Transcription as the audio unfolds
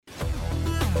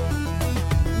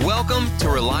Welcome to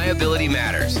Reliability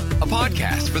Matters, a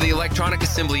podcast for the electronic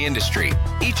assembly industry.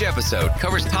 Each episode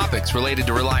covers topics related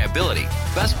to reliability,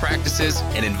 best practices,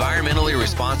 and environmentally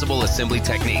responsible assembly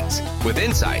techniques, with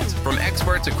insights from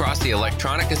experts across the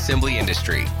electronic assembly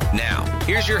industry. Now,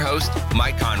 here's your host,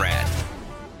 Mike Conrad.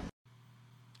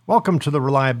 Welcome to the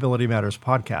Reliability Matters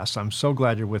podcast. I'm so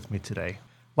glad you're with me today.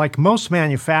 Like most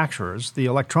manufacturers, the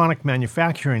electronic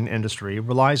manufacturing industry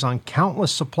relies on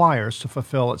countless suppliers to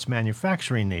fulfill its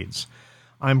manufacturing needs.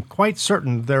 I'm quite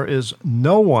certain there is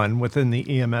no one within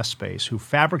the EMS space who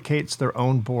fabricates their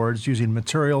own boards using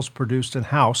materials produced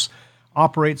in-house,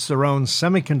 operates their own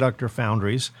semiconductor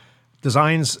foundries,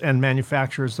 designs and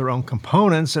manufactures their own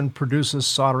components, and produces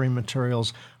soldering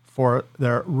materials for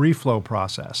their reflow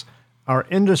process. Our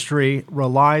industry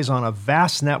relies on a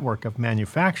vast network of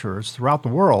manufacturers throughout the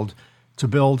world to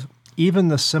build even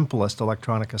the simplest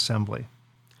electronic assembly.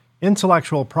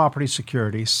 Intellectual property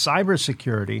security,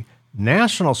 cybersecurity,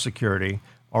 national security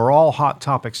are all hot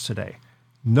topics today.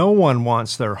 No one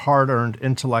wants their hard-earned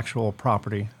intellectual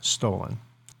property stolen.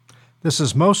 This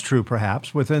is most true,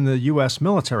 perhaps, within the U.S.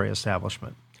 military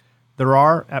establishment. There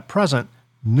are, at present,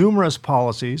 numerous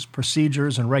policies,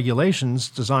 procedures, and regulations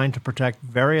designed to protect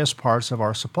various parts of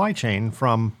our supply chain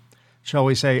from, shall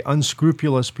we say,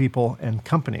 unscrupulous people and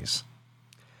companies.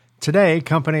 Today,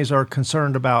 companies are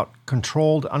concerned about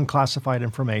controlled unclassified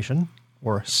information,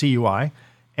 or CUI,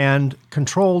 and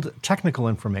controlled technical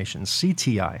information,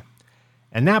 CTI.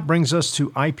 And that brings us to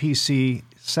IPC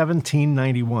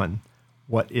 1791.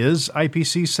 What is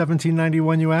IPC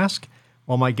 1791, you ask?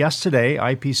 Well, my guest today,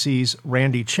 IPC's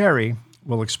Randy Cherry,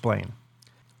 will explain.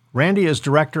 Randy is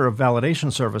Director of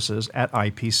Validation Services at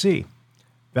IPC.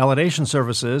 Validation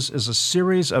Services is a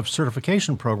series of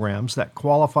certification programs that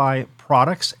qualify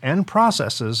products and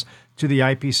processes to the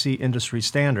IPC industry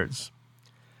standards.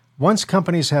 Once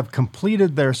companies have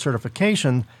completed their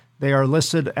certification, they are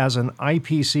listed as an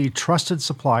IPC trusted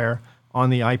supplier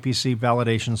on the IPC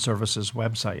Validation Services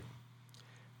website.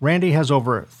 Randy has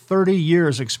over 30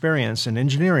 years' experience in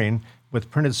engineering with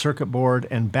printed circuit board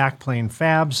and backplane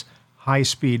fabs,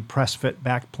 high-speed press-fit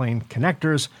backplane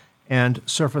connectors, and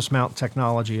surface mount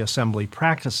technology assembly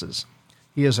practices.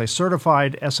 He is a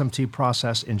certified SMT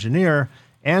process engineer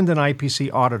and an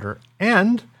IPC auditor,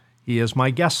 and he is my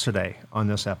guest today on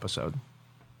this episode.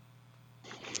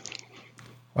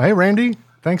 Well, hey, Randy,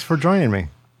 thanks for joining me.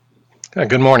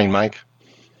 Good morning, Mike.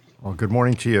 Well, good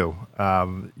morning to you.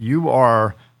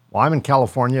 I'm in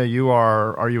California.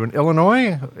 Are you in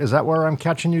Illinois? Is that where I'm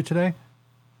catching you today?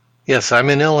 Yes, I'm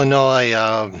in Illinois,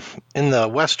 in the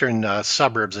western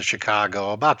suburbs of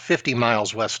Chicago, about 50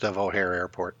 miles west of O'Hare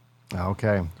Airport.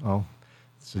 Okay. Well,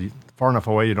 so far enough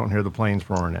away you don't hear the planes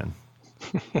roaring in.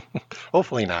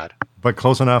 Hopefully not. But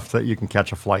close enough that you can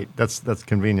catch a flight. That's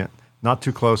convenient. Not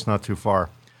too close, not too far.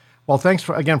 Well, thanks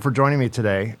again for joining me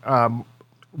today.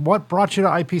 What brought you to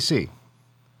IPC?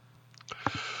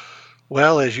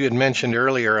 Well, as you had mentioned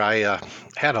earlier, I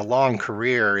had a long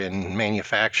career in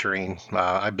manufacturing.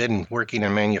 I've been working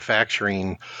in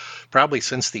manufacturing probably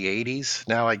since the 80s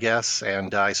now, I guess,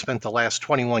 and I spent the last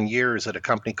 21 years at a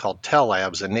company called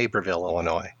Tellabs in Naperville,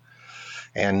 Illinois.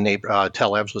 And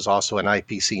Tellabs was also an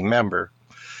IPC member.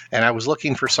 And I was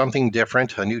looking for something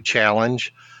different, a new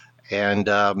challenge, and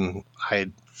I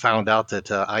found out that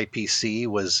IPC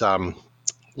was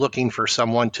looking for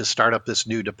someone to start up this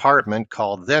new department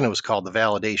then it was called the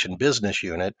Validation Business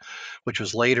Unit, which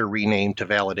was later renamed to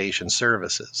Validation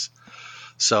Services.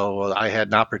 So I had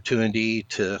an opportunity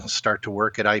to start to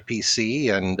work at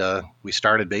IPC, and we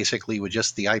started basically with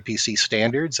just the IPC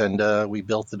standards, and we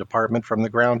built the department from the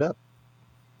ground up.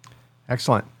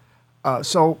 Excellent. We're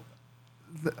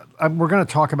going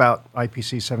to talk about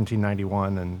IPC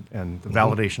 1791 and the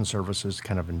validation services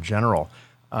kind of in general.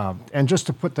 And just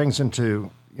to put things into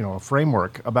a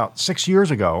framework, about 6 years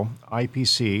ago,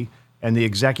 IPC and the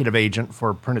executive agent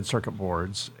for printed circuit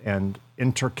boards and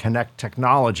interconnect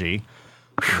technology,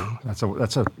 that's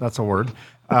a word,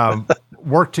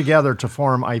 worked together to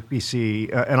form an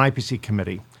IPC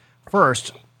committee.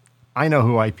 First, I know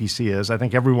who IPC is. I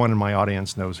think everyone in my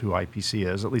audience knows who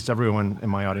IPC is, at least everyone in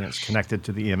my audience connected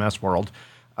to the EMS world.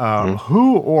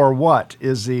 Who or what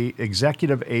is the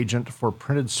executive agent for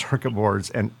printed circuit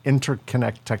boards and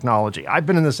interconnect technology? I've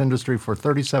been in this industry for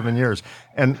 37 years,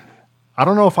 and I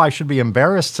don't know if I should be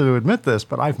embarrassed to admit this,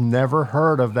 but I've never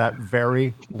heard of that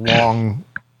very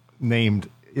long-named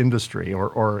industry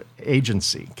or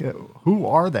agency. Who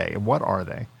are they? What are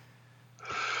they?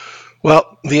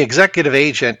 Well, the executive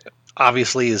agent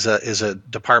obviously is a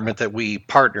department that we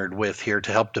partnered with here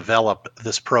to help develop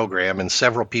this program, and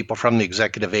several people from the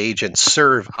executive agent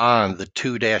serve on the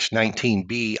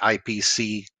 2-19B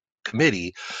IPC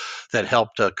committee that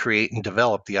helped create and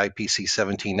develop the IPC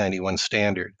 1791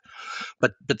 standard.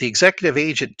 But the executive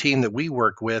agent team that we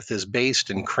work with is based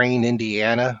in Crane,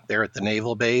 Indiana. They're at the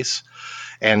naval base.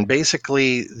 And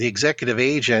basically, the executive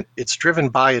agent, it's driven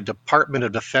by a Department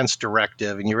of Defense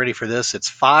directive. And you ready for this?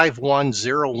 It's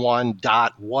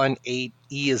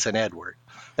 5101.18E as in Edward.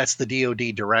 That's the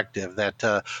DoD directive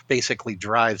that basically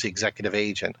drives the executive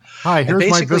agent. Hi, here's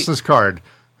my business card.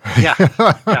 Yeah,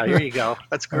 here you go.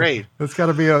 That's great. It's got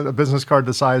to be a business card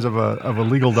the size of a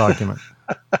legal document.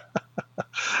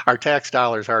 Our tax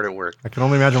dollars hard at work. I can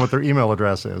only imagine what their email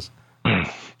address is.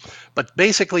 But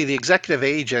basically, the executive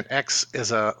agent acts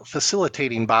as a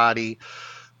facilitating body,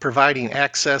 providing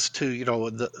access to,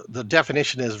 the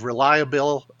definition is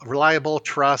reliable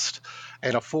trust,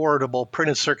 and affordable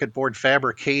printed circuit board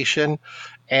fabrication,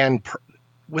 and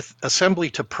with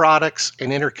assembly to products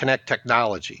and interconnect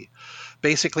technology.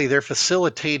 Basically, they're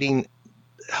facilitating,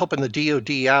 helping the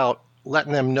DoD out,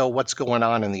 letting them know what's going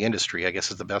on in the industry, I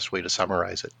guess is the best way to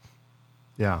summarize it.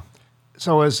 Yeah.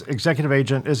 So is the executive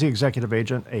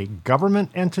agent a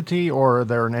government entity, or are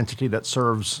they an entity that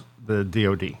serves the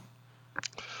DoD?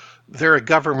 They're a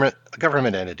government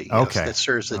entity, yes, okay, that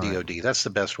serves the DoD. Right. That's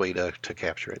the best way to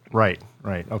capture it. Right.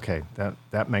 Okay,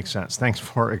 that makes sense. Thanks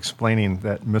for explaining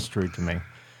that mystery to me.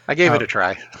 I gave it a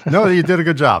try. No, you did a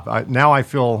good job. Now I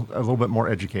feel a little bit more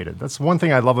educated. That's one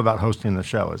thing I love about hosting the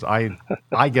show is I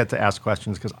get to ask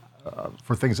questions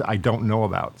for things that I don't know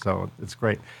about. So it's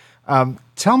great.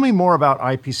 Tell me more about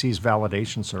IPC's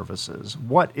validation services.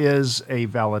 What is a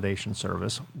validation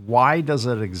service? Why does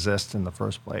it exist in the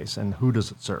first place, and who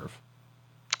does it serve?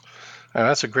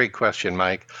 That's a great question,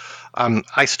 Mike.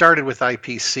 I started with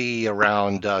IPC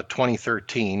around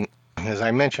 2013. As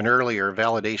I mentioned earlier,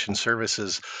 validation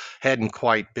services hadn't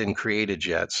quite been created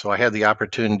yet. So I had the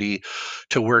opportunity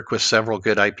to work with several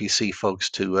good IPC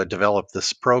folks to develop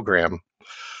this program.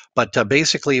 But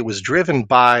basically, it was driven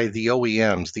by the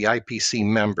OEMs, the IPC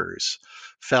members,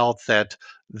 felt that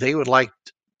they would like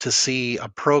to see a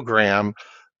program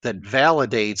that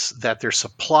validates that their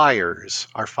suppliers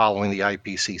are following the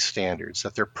IPC standards,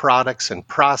 that their products and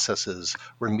processes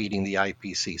were meeting the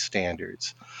IPC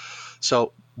standards.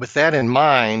 So with that in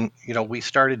mind,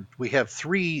 we have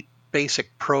three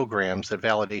basic programs that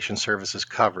Validation Services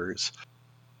covers.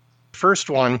 The first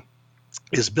one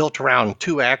is built around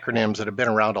two acronyms that have been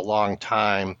around a long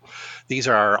time. These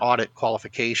are our audit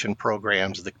qualification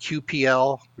programs, the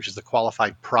QPL, which is the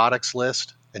Qualified Products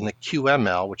List, and the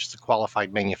QML, which is the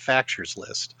Qualified Manufacturers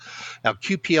List. Now,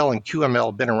 QPL and QML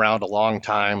have been around a long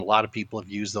time. A lot of people have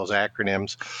used those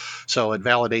acronyms. So at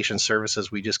Validation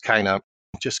Services, we just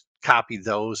copied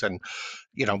those and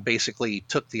basically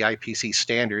took the IPC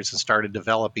standards and started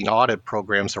developing audit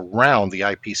programs around the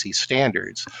IPC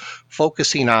standards,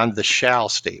 focusing on the shall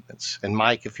statements. And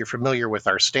Mike, if you're familiar with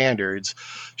our standards,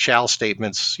 shall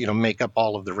statements, make up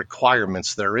all of the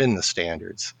requirements that are in the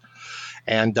standards.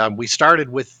 And we started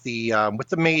with the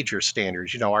major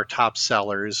standards, our top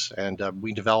sellers, and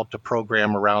we developed a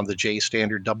program around the J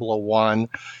Standard 001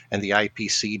 and the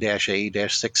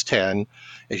IPC-A-610.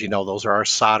 As you know, those are our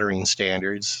soldering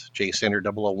standards. J Standard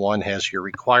 001 has your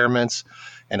requirements,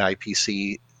 and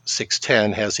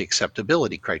IPC-610 has the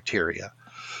acceptability criteria.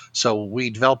 So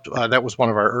we developed, that was one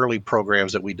of our early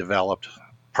programs that we developed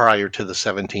prior to the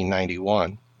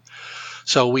 1791.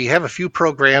 So we have a few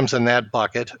programs in that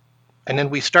bucket. And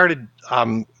then we started,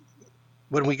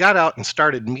 when we got out and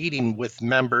started meeting with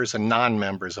members and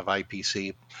non-members of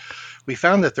IPC, we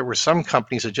found that there were some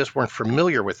companies that just weren't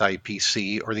familiar with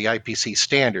IPC or the IPC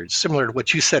standards, similar to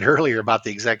what you said earlier about the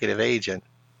executive agent.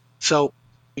 So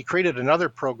we created another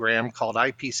program called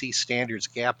IPC Standards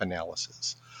Gap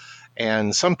Analysis.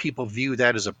 And some people view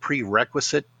that as a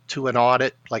prerequisite to an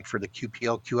audit, like for the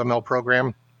QPL, QML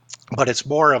program. But it's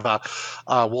more of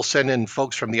we'll send in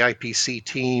folks from the IPC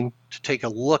team to take a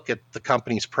look at the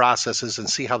company's processes and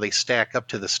see how they stack up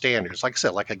to the standards. Like I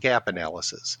said, like a gap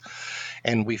analysis.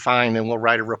 And we find, and we'll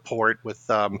write a report with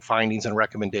findings and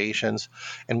recommendations.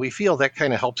 And we feel that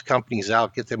kind of helps companies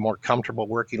out, get them more comfortable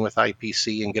working with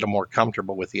IPC and get them more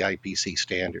comfortable with the IPC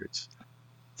standards.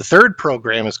 The third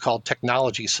program is called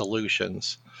Technology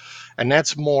Solutions. And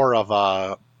that's more of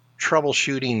a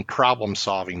troubleshooting,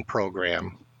 problem-solving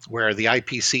program, where the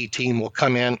IPC team will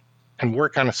come in and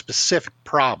work on a specific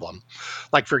problem.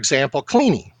 Like, for example,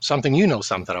 cleaning, something you know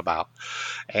something about.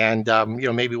 And,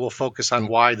 maybe we'll focus on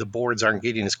why the boards aren't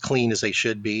getting as clean as they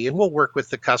should be, and we'll work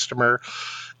with the customer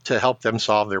to help them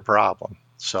solve their problem.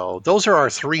 So those are our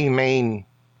three main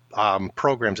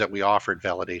programs that we offer at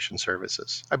Validation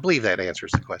Services. I believe that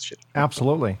answers the question.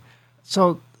 Absolutely.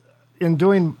 So, in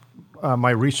doing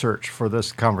my research for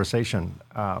this conversation,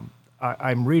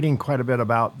 I'm reading quite a bit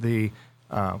about the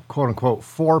quote unquote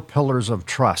 4 pillars of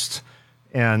trust.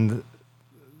 And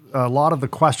a lot of the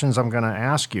questions I'm going to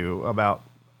ask you about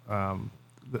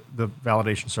the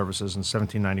validation services in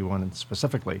 1791 and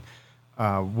specifically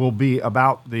will be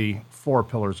about the 4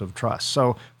 pillars of trust.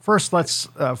 So, first, let's,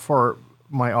 for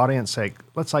my audience sake,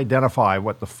 let's identify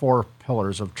what the 4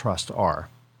 pillars of trust are.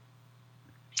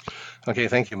 Okay,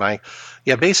 thank you, Mike.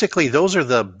 Yeah, basically, those are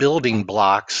the building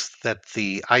blocks that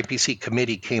the IPC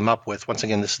committee came up with. Once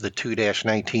again, this is the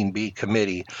 2-19B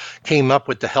committee, came up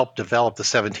with to help develop the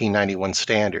 1791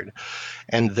 standard.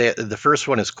 And the first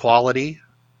one is quality,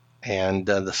 and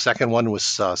the second one was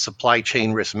supply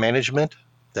chain risk management,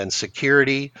 then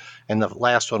security, and the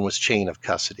last one was chain of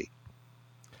custody.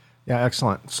 Yeah,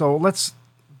 excellent. So let's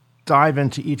dive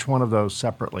into each one of those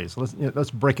separately. So let's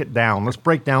break it down. Let's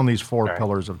break down these 4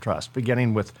 pillars of trust,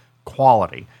 beginning with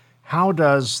quality. How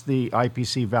does the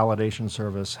IPC validation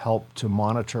service help to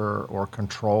monitor or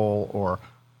control or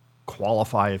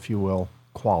qualify, if you will,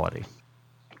 quality?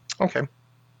 Okay.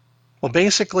 Well,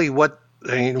 basically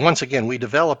once again, we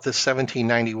developed this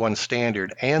 1791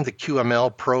 standard and the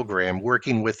QML program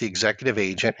working with the executive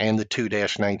agent and the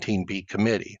 2-19B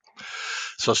committee.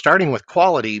 So starting with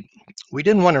quality, we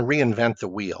didn't want to reinvent the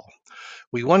wheel.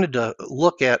 We wanted to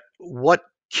look at what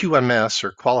QMS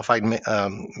or qualified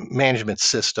management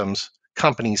systems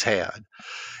companies had.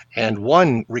 And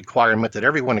one requirement that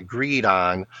everyone agreed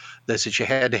on is that you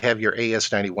had to have your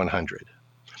AS9100.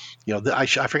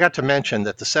 I forgot to mention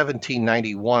that the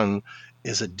 1791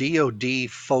 is a DoD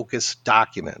focused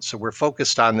document. So we're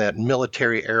focused on that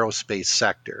military aerospace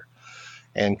sector.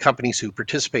 And companies who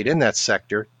participate in that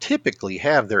sector typically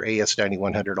have their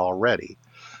AS9100 already.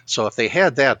 So if they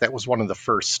had that, that was one of the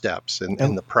first steps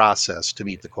in the process to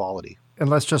meet the quality. And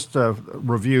let's just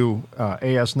review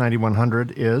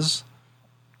AS9100 is?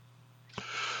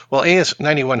 Well,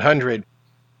 AS9100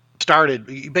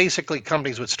 started, basically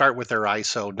companies would start with their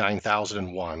ISO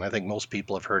 9001. I think most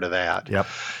people have heard of that. Yep.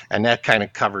 And that kind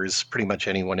of covers pretty much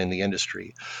anyone in the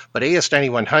industry. But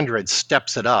AS9100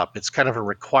 steps it up. It's kind of a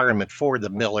requirement for the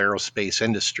mil aerospace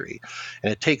industry.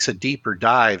 And it takes a deeper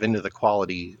dive into the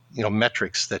quality,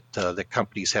 metrics that the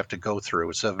companies have to go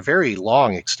through. It's a very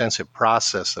long, extensive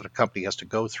process that a company has to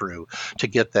go through to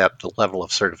get that level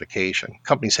of certification.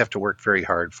 Companies have to work very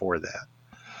hard for that.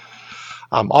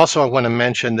 Also, I want to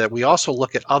mention that we also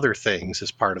look at other things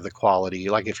as part of the quality.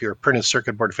 Like if you're a printed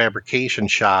circuit board fabrication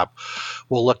shop,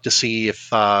 we'll look to see if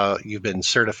you've been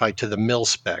certified to the mil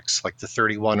specs, like the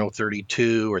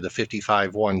 31032 or the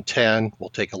 55110. We'll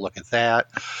take a look at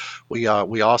that. We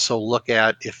also look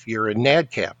at if you're a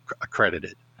NADCAP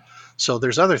accredited. So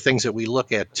there's other things that we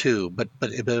look at too, but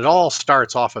it all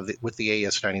starts off with the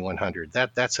AS9100.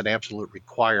 That's an absolute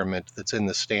requirement that's in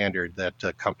the standard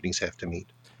that companies have to meet.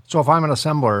 So if I'm an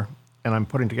assembler and I'm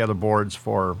putting together boards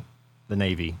for the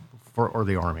Navy or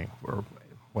the Army or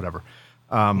whatever,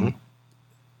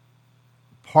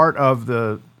 part of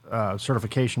the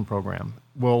certification program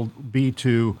will be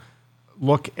to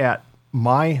look at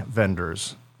my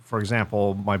vendors, for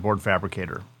example, my board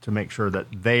fabricator, to make sure that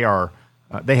they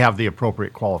have the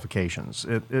appropriate qualifications.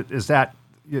 Is that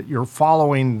you're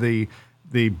following the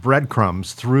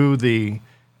breadcrumbs through the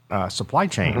supply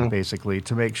chain, basically,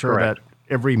 to make sure Correct. that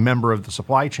every member of the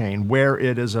supply chain, where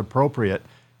it is appropriate,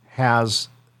 has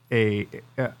the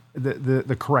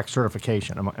correct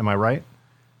certification. Am I right?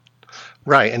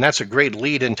 Right, and that's a great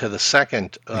lead into the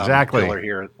second Exactly. pillar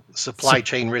here, supply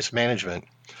chain risk management.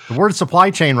 The word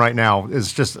supply chain right now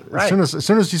is just Right. as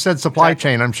soon as you said supply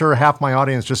chain, I'm sure half my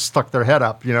audience just stuck their head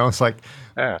up. It's like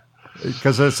Yeah.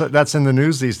 because that's in the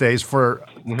news these days for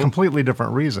completely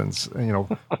different reasons.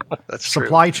 That's true.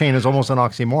 Supply chain is almost an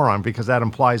oxymoron because that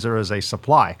implies there is a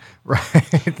supply,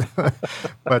 right?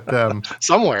 But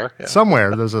Somewhere. Yeah.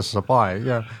 somewhere there's a supply.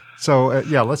 Yeah. So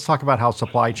let's talk about how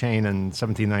supply chain and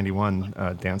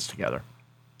 1791 dance together.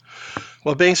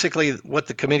 Well, basically, what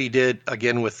the committee did,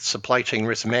 again, with supply chain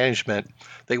risk management,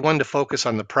 they wanted to focus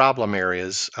on the problem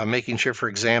areas, making sure, for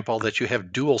example, that you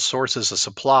have dual sources of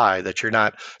supply, that you're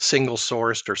not single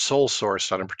sourced or sole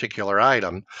sourced on a particular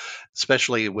item,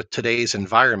 especially with today's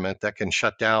environment that can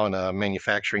shut down a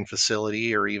manufacturing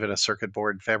facility or even a circuit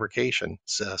board fabrication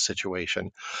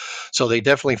situation. So they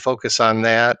definitely focus on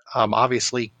that.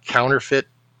 Obviously, counterfeit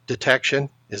detection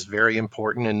is very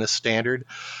important in this standard.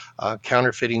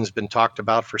 Counterfeiting has been talked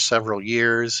about for several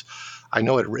years. I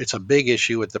know it's a big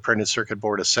issue with the printed circuit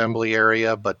board assembly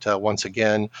area, but once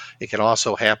again, it can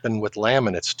also happen with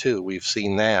laminates too. We've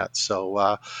seen that.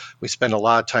 So we spend a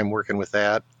lot of time working with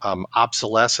that.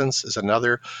 Obsolescence is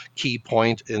another key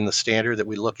point in the standard that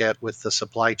we look at with the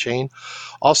supply chain.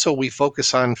 Also, we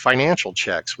focus on financial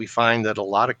checks. We find that a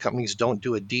lot of companies don't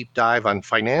do a deep dive on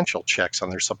financial checks on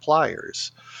their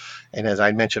suppliers. And as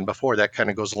I mentioned before, that kind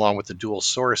of goes along with the dual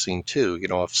sourcing too.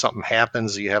 If something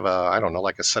happens, you have I don't know,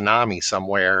 like a tsunami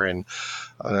somewhere, and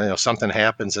something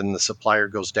happens and the supplier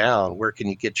goes down. Where can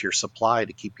you get your supply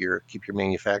to keep your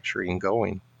manufacturing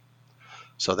going?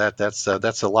 So that's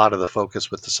a lot of the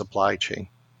focus with the supply chain.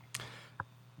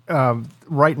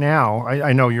 Right now,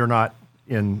 I know you're not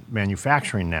in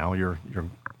manufacturing now. You're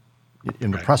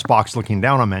in the press box looking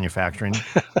down on manufacturing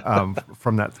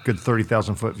from that good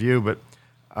 30,000 foot view, but.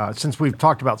 Since we've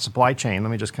talked about supply chain, let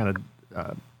me just kind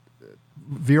of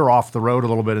veer off the road a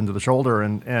little bit into the shoulder.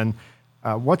 And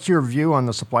what's your view on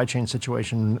the supply chain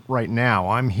situation right now?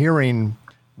 I'm hearing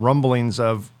rumblings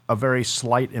of a very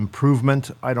slight improvement.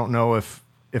 I don't know if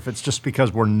it's just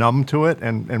because we're numb to it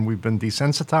and we've been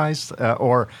desensitized,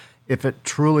 or if it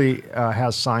truly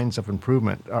has signs of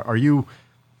improvement. Are you,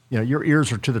 your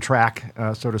ears are to the track,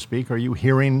 so to speak. Are you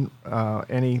hearing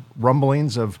any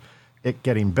rumblings of it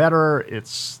getting better,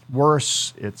 it's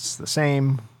worse, it's the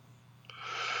same?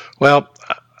 Well,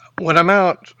 when I'm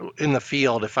out in the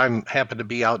field, if I happen to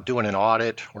be out doing an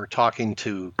audit or talking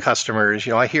to customers,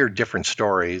 I hear different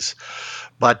stories.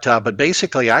 But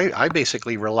basically, I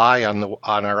basically rely on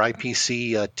our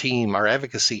IPC team, our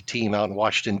advocacy team out in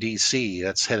Washington, D.C.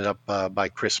 That's headed up by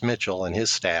Chris Mitchell and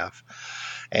his staff.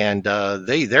 And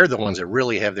they're the ones that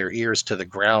really have their ears to the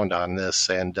ground on this.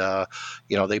 And,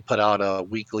 they put out a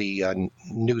weekly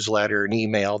newsletter and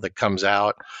email that comes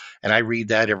out. And I read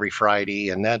that every Friday.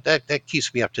 And that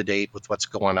keeps me up to date with what's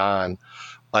going on.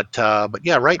 But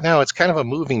yeah, right now it's kind of a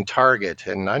moving target,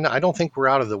 and I don't think we're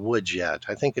out of the woods yet.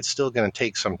 I think it's still going to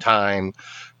take some time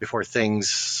before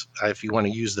things, if you want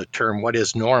to use the term, what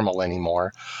is normal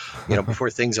anymore, before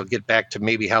things will get back to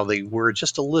maybe how they were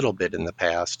just a little bit in the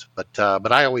past. But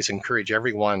I always encourage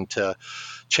everyone to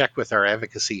check with our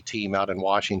advocacy team out in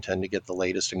Washington to get the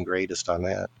latest and greatest on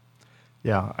that.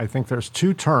 Yeah, I think there's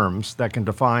two terms that can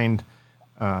define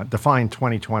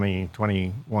 2020,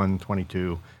 21,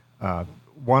 22.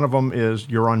 One of them is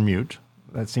 "you're on mute."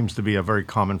 That seems to be a very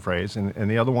common phrase, and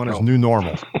the other one is "new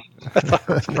normal."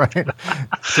 Right.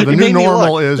 So the new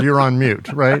normal is "you're on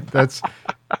mute." Right. That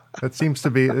seems to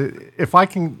be. If I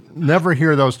can never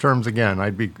hear those terms again,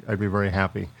 I'd be very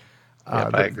happy.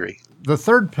 I agree. The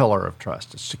third pillar of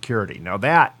trust is security. Now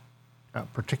that,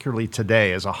 particularly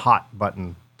today, is a hot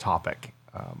button topic.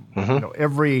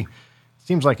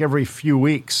 Seems like every few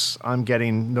weeks I'm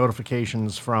getting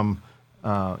notifications from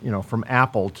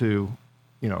Apple to,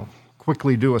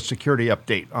 quickly do a security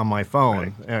update on my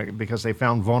phone, right, because they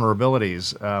found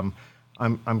vulnerabilities.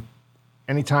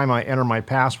 Anytime I enter my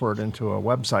password into a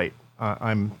website,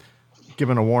 I'm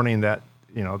given a warning that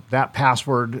that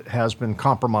password has been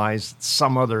compromised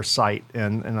some other site,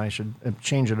 and I should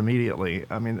change it immediately.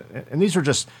 I mean, and these are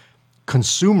just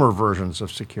consumer versions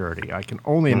of security. I can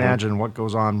only imagine what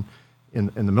goes on in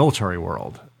the military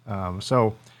world.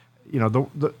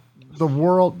 The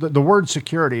word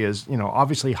security is,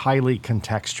 obviously highly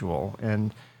contextual.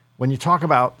 And when you talk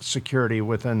about security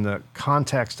within the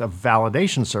context of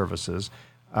validation services,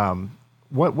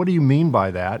 what do you mean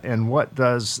by that? And what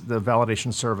does the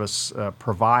validation service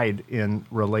provide in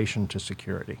relation to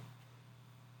security?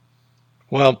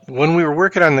 Well, when we were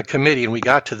working on the committee and we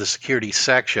got to the security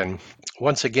section,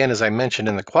 once again, as I mentioned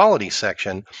in the quality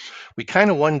section, we kind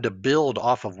of wanted to build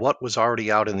off of what was already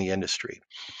out in the industry.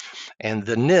 And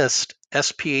the NIST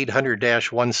SP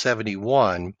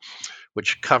 800-171,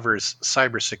 which covers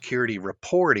cybersecurity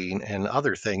reporting and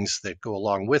other things that go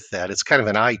along with that, it's kind of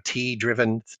an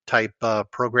IT-driven type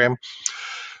program.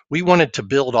 We wanted to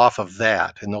build off of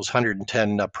that and those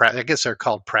 110, I guess they're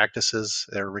called practices,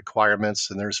 they're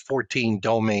requirements, and there's 14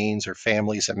 domains or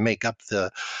families that make up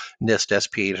the NIST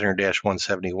SP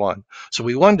 800-171. So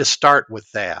we wanted to start with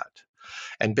that.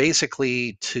 And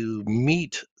basically, to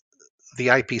meet the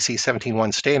IPC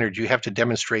 17.1 standard, you have to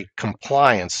demonstrate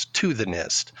compliance to the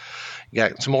NIST. You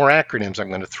got some more acronyms I'm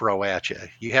going to throw at you.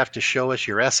 You have to show us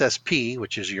your SSP,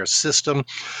 which is your system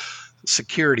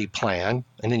security plan,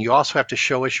 and then you also have to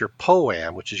show us your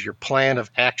POAM, which is your plan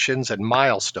of actions and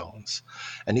milestones.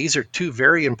 And these are two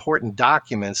very important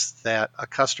documents that a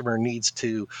customer needs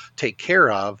to take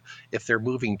care of if they're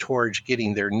moving towards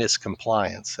getting their NIST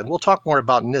compliance. And we'll talk more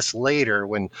about NIST later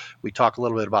when we talk a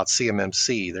little bit about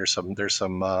CMMC. There's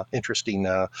some interesting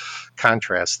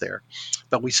contrast there.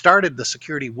 But we started the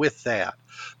security with that.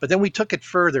 But then we took it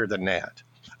further than that.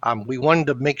 We wanted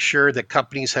to make sure that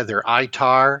companies had their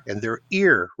ITAR and their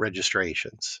EAR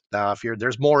registrations. Now,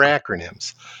 there's more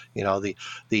acronyms,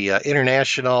 the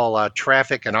International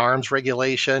Traffic and Arms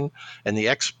Regulation and the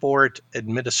Export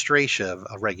Administration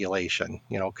Regulation,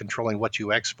 controlling what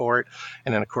you export,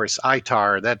 and then of course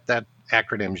ITAR. That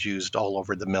acronyms used all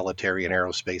over the military and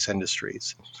aerospace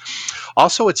industries.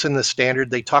 Also, it's in the standard.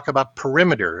 They talk about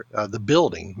perimeter, the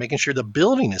building, making sure the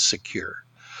building is secure.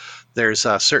 There's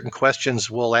certain questions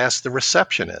we'll ask the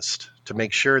receptionist to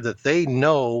make sure that they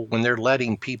know when they're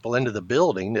letting people into the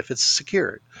building if it's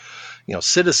secured.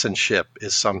 Citizenship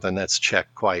is something that's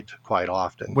checked quite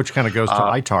often. Which kind of goes to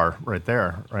ITAR right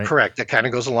there, right? Correct. That kind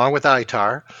of goes along with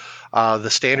ITAR. The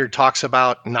standard talks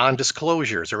about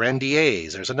non-disclosures or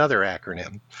NDAs. There's another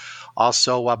acronym.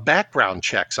 Also, background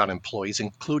checks on employees,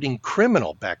 including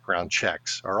criminal background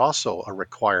checks, are also a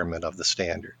requirement of the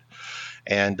standard.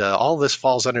 And all this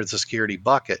falls under the security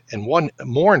bucket. And one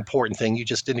more important thing you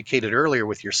just indicated earlier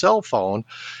with your cell phone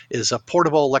is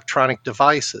portable electronic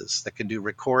devices that can do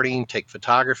recording, take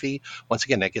photography. Once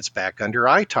again, that gets back under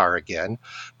ITAR again.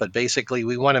 But basically,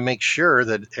 we want to make sure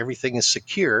that everything is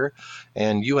secure.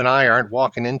 And you and I aren't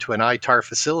walking into an ITAR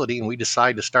facility and we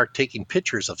decide to start taking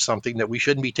pictures of something that we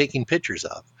shouldn't be taking pictures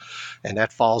of. And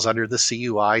that falls under the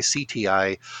CUI,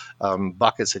 CTI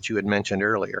buckets that you had mentioned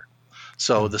earlier.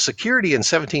 So the security in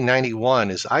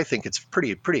 1791 I think it's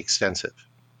pretty extensive.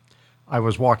 I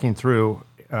was walking through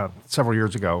several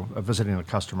years ago, visiting a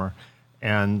customer,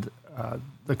 and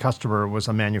the customer was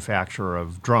a manufacturer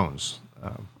of drones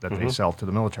that they sell to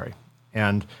the military.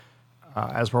 And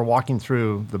as we're walking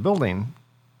through the building,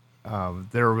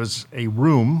 there was a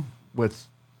room with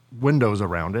windows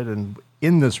around it, and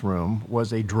in this room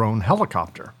was a drone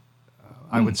helicopter.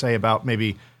 I would say about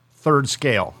maybe third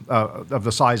scale of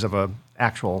the size of a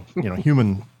actual,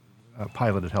 human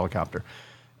piloted helicopter.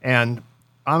 And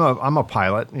I'm a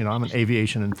pilot, I'm an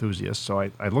aviation enthusiast. So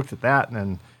I looked at that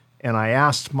and I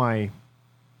asked my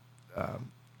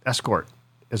escort,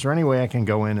 is there any way I can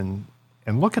go in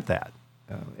and look at that?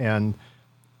 And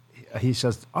he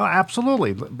says, oh,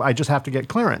 absolutely. I just have to get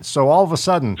clearance. So all of a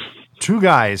sudden, two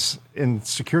guys in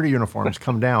security uniforms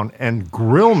come down and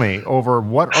grill me over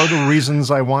what are the reasons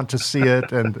I want to see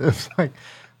it. And it's like,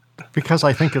 because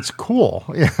I think it's cool.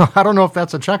 I don't know if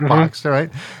that's a checkbox,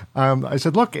 right? I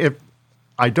said, look, if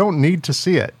I don't need to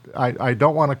see it, I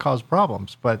don't want to cause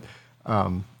problems, but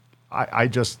I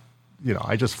just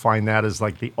find that as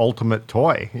like the ultimate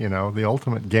toy, the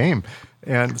ultimate game.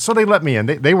 And so they let me in.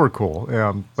 They were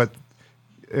cool, but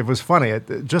it was funny.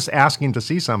 Just asking to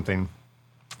see something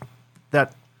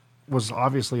that was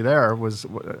obviously there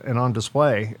and on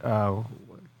display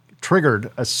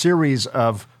triggered a series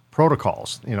of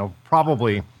protocols,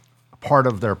 probably part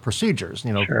of their procedures,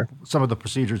 Sure. Some of the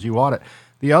procedures you audit.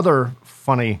 The other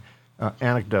funny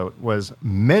anecdote was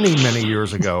many, many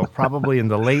years ago, probably in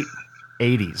the late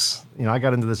 80s. I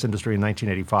got into this industry in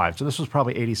 1985, so this was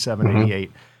probably 87,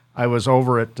 88. I was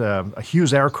over at a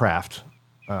Hughes Aircraft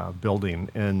building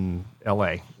in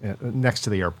L.A., next to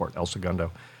the airport, El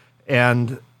Segundo.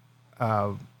 And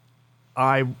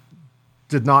I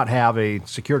did not have a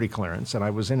security clearance, and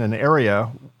I was in an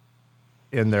area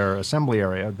in their assembly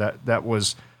area that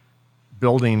was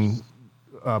building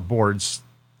boards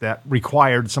that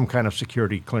required some kind of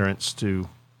security clearance to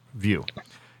view.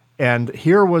 And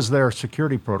here was their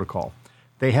security protocol.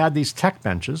 They had these tech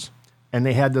benches, and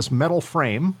they had this metal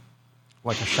frame,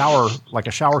 like a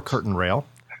shower curtain rail,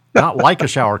 not like a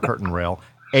shower curtain rail,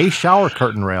 a shower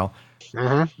curtain rail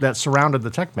that surrounded the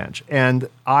tech bench. And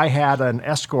I had an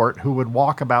escort who would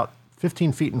walk about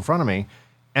 15 feet in front of me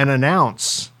and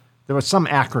announce. There was some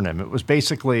acronym. It was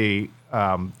basically,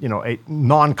 a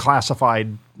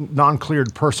non-classified,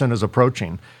 non-cleared person is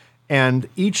approaching. And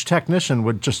each technician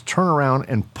would just turn around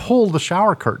and pull the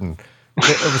shower curtain.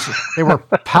 They were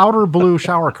powder blue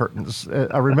shower curtains.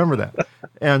 I remember that.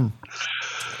 And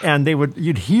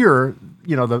you'd hear,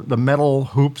 the metal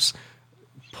hoops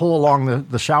pull along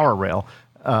the shower rail,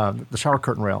 the shower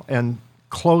curtain rail, and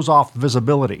close off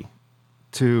visibility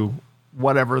to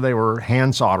whatever they were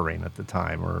hand soldering at the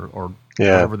time or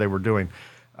whatever they were doing.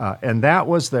 And that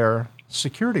was their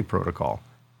security protocol.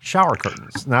 shower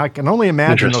curtains. Now I can only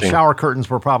imagine those Interesting. shower curtains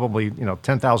were probably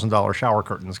 $10,000 shower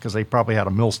curtains because they probably had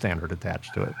a mill standard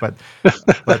attached to it. But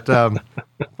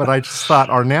I just thought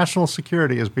our national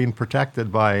security is being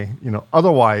protected by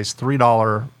otherwise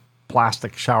 $3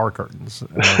 plastic shower curtains.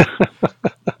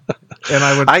 And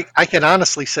I can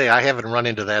honestly say I haven't run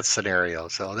into that scenario,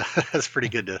 so that's pretty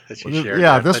good that you shared.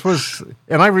 Yeah, that. this was,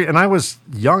 and I was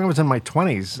young. I was in my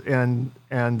 20s, and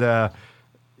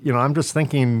I'm just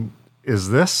thinking,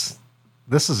 this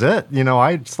is it?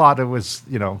 I thought it was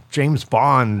James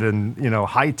Bond and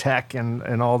high tech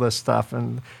and all this stuff,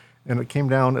 and it came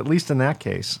down, at least in that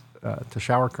case, to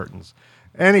shower curtains.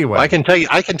 Anyway, well, I can tell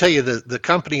you the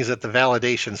companies that the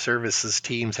validation services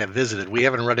teams have visited, we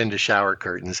haven't run into shower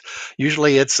curtains.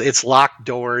 Usually it's locked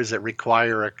doors that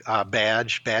require a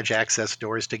badge access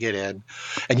doors to get in.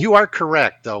 And you are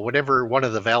correct, though. Whenever one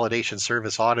of the validation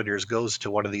service auditors goes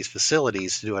to one of these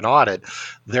facilities to do an audit,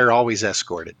 they're always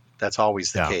escorted. That's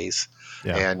always the case.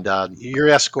 Yeah. And you're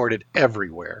escorted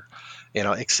everywhere.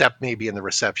 Except maybe in the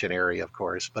reception area, of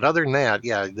course. But other than that,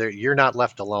 you're not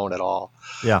left alone at all.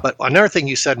 Yeah. But another thing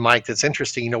you said, Mike, that's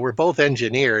interesting, we're both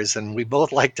engineers and we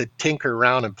both like to tinker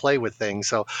around and play with things.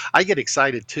 So I get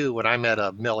excited too when I'm at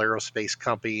a Mill Aerospace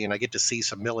company and I get to see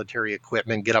some military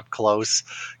equipment, get up close.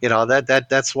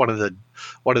 That's one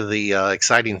of the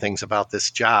exciting things about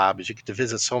this job is you get to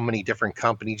visit so many different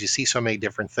companies. You see so many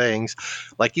different things.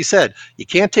 Like you said, you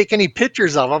can't take any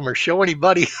pictures of them or show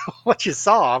anybody what you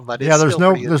saw. But there's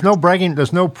no bragging.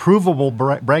 There's no provable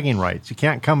bragging rights. You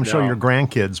can't come show your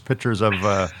grandkids pictures of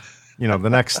the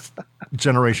next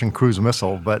generation cruise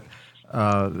missile. But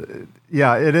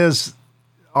it is.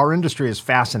 Our industry is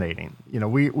fascinating.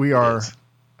 We are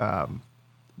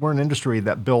we're an industry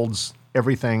that builds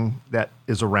everything that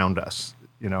is around us,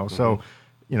 so,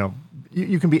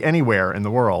 you can be anywhere in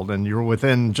the world and you're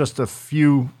within just a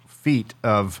few feet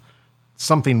of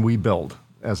something we build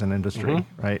as an industry,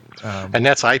 right? And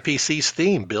that's IPC's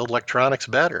theme, build electronics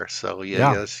better. So you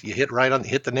hit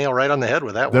the nail right on the head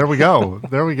with that one.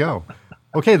 There we go.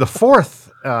 Okay. The fourth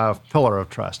pillar of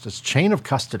trust is chain of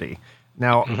custody.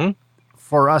 Now,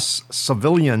 for us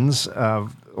civilians,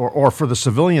 or for the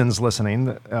civilians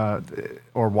listening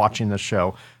or watching this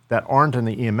show that aren't in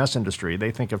the EMS industry,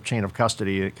 they think of chain of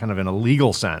custody kind of in a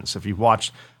legal sense. If you've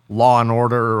watched Law and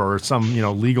Order or some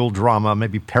legal drama,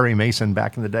 maybe Perry Mason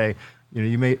back in the day,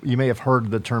 you may have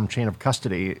heard the term chain of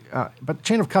custody. But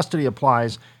chain of custody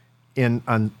applies in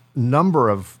a number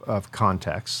of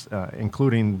contexts,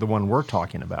 including the one we're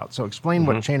talking about. So explain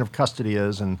what chain of custody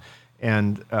is, and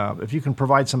if you can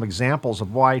provide some examples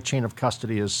of why chain of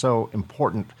custody is so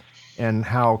important and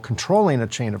how controlling a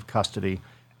chain of custody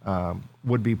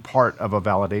would be part of a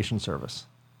validation service.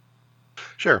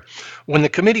 Sure. When the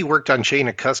committee worked on chain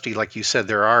of custody, like you said,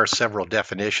 there are several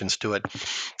definitions to it.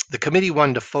 The committee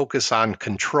wanted to focus on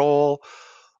control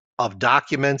of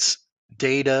documents,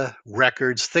 data,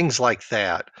 records, things like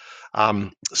that.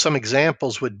 Some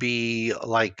examples would be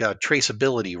like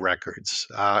traceability records,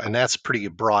 and that's a pretty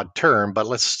broad term, but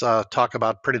let's talk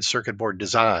about printed circuit board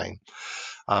design.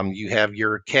 You have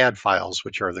your CAD files,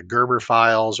 which are the Gerber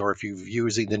files, or if you're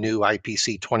using the new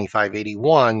IPC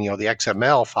 2581, the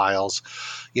XML files,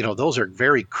 those are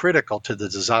very critical to the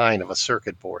design of a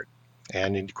circuit board.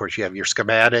 And of course, you have your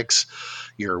schematics,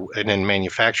 and in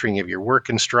manufacturing, you have your work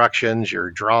instructions,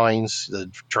 your drawings, the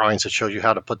drawings that show you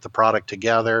how to put the product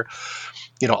together.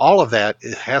 All of that,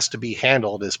 it has to be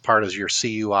handled as part of your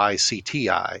CUI,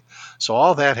 CTI. So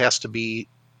all that has to be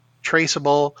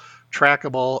traceable,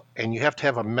 trackable, and you have to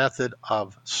have a method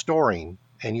of storing,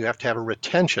 and you have to have a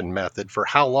retention method for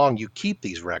how long you keep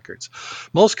these records.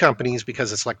 Most companies,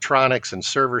 because it's electronics and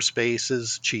server space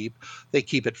is cheap, they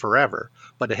keep it forever,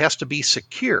 but it has to be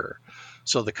secure.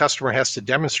 So the customer has to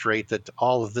demonstrate that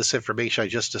all of this information I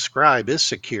just described is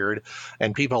secured,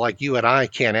 and people like you and I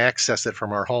can't access it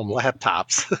from our home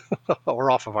laptops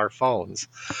or off of our phones.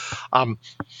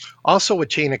 Also with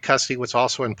chain of custody, what's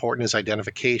also important is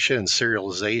identification and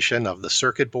serialization of the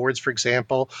circuit boards, for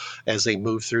example, as they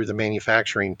move through the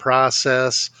manufacturing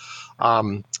process.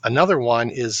 Another one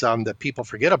is that people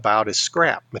forget about is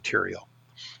scrap material,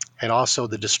 and also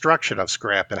the destruction of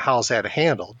scrap and how's that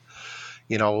handled.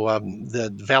 The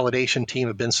validation team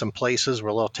have been some places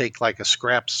where they'll take like a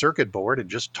scrap circuit board and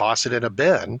just toss it in a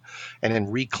bin and then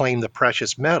reclaim the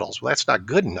precious metals. Well, that's not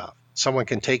good enough. Someone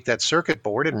can take that circuit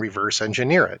board and reverse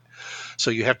engineer it. So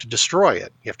you have to destroy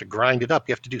it. You have to grind it up.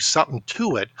 You have to do something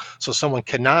to it so someone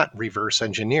cannot reverse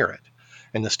engineer it.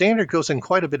 And the standard goes in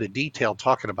quite a bit of detail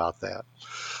talking about that.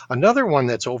 Another one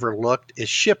that's overlooked is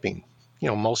shipping.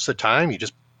 Most of the time you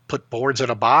just put boards in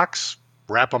a box,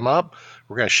 wrap them up.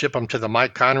 We're going to ship them to the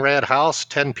Mike Conrad house,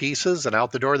 10 pieces, and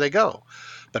out the door they go.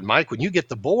 But Mike, when you get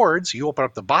the boards, you open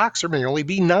up the box, there may only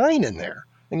be 9 in there.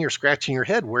 And you're scratching your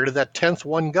head, where did that 10th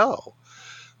one go?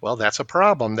 Well, that's a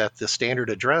problem that the standard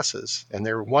addresses, and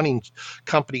they're wanting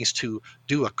companies to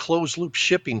do a closed loop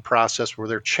shipping process where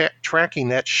they're tracking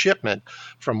that shipment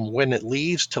from when it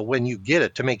leaves to when you get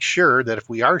it, to make sure that if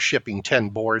we are shipping 10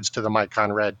 boards to the Mike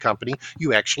Conrad company,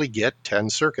 you actually get 10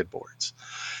 circuit boards.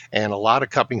 And a lot of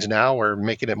companies now are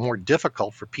making it more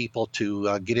difficult for people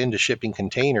to get into shipping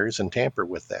containers and tamper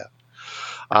with that.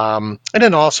 And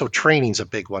then also training's a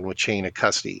big one with chain of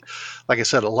custody. Like I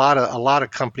said, a lot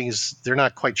of companies, they're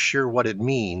not quite sure what it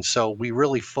means. So we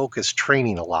really focus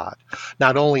training a lot,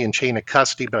 not only in chain of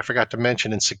custody, but I forgot to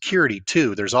mention in security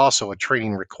too. There's also a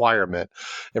training requirement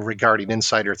regarding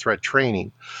insider threat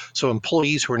training. So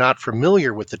employees who are not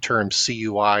familiar with the terms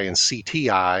CUI and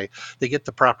CTI, they get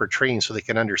the proper training so they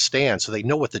can understand, so they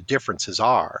know what the differences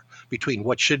are between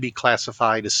what should be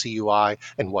classified as CUI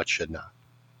and what should not.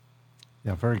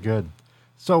 Yeah, very good.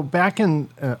 So back in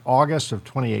August of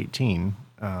 2018,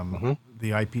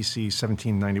 the IPC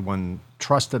 1791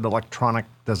 Trusted Electronic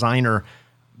Designer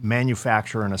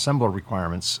Manufacturer and Assembler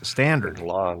Requirements Standard.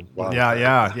 Long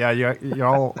Yeah.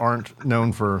 Y'all aren't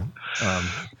known for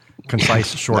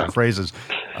concise, short phrases.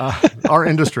 Our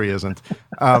industry isn't.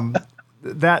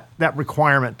 That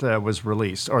requirement was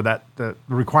released, or that the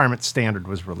requirement standard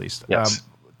was released. Yes.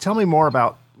 Tell me more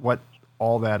about what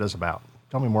all that is about.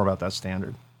 Tell me more about that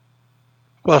standard.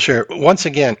 Well, sure. Once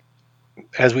again,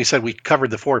 as we said, we covered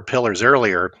the 4 pillars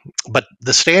earlier, but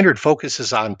the standard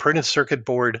focuses on printed circuit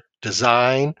board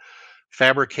design,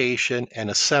 fabrication, and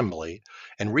assembly.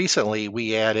 And recently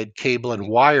we added cable and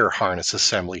wire harness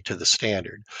assembly to the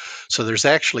standard. So there's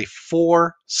actually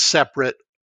 4 separate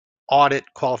audit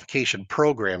qualification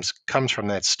programs comes from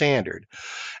that standard.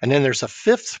 And then there's a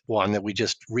 5th one that we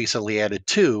just recently added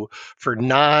to for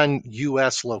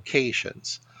non-US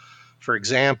locations. For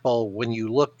example, when you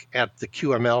look at the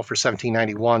QML for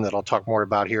 1791 that I'll talk more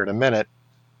about here in a minute,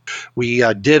 we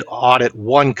did audit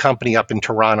one company up in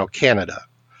Toronto, Canada,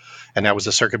 and that was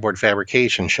a circuit board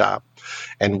fabrication shop.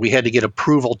 And we had to get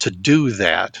approval to do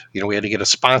that. We had to get a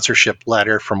sponsorship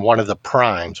letter from one of the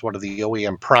primes, one of the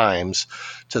OEM primes,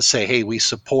 to say, hey, we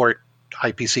support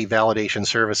IPC validation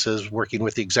services working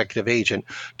with the executive agent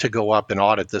to go up and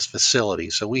audit this facility.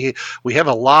 So we have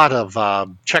a lot of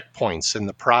checkpoints in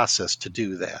the process to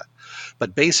do that.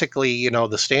 But basically,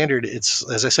 the standard, it's,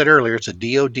 as I said earlier, it's a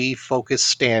DoD focused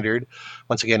standard.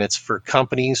 Once again, it's for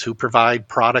companies who provide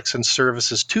products and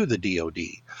services to the DoD.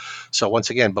 So once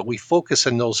again, but we focus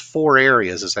in those 4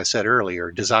 areas, as I said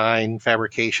earlier: design,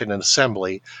 fabrication, and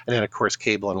assembly, and then of course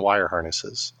cable and wire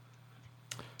harnesses.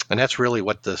 And that's really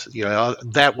what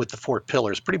that with the 4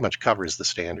 pillars pretty much covers the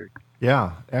standard.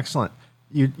 Yeah, excellent.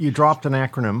 You dropped an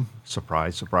acronym,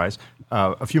 surprise,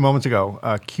 a few moments ago,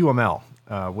 QML.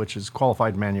 Which is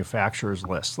Qualified Manufacturers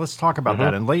List. Let's talk about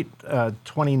that. In late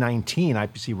 2019,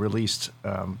 IPC released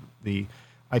the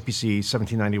IPC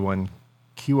 1791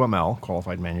 QML,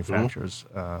 Qualified Manufacturers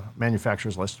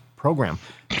Manufacturers List program.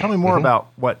 Tell me more about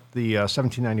what the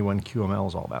 1791 QML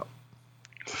is all about.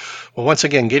 Well, once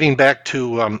again, getting back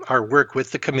to our work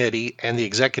with the committee and the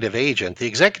executive agent,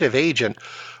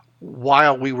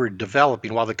 while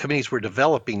the committees were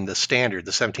developing the standard, the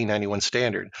 1791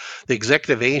 standard, the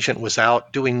executive agent was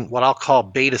out doing what I'll call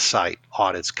beta site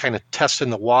audits, kind of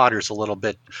testing the waters a little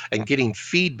bit and getting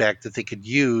feedback that they could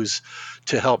use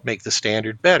to help make the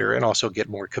standard better and also get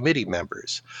more committee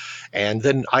members. And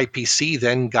then IPC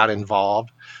then got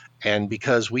involved, and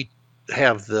because we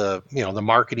have the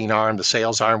marketing arm, the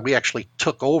sales arm, we actually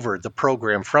took over the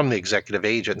program from the executive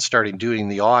agent and started doing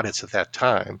the audits at that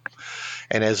time.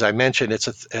 And as I mentioned,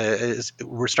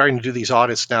 we're starting to do these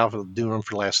audits now, doing them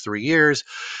for the last 3 years.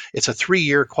 It's a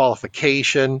 3-year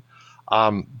qualification.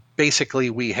 Basically,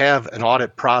 we have an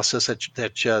audit process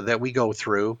that we go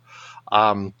through.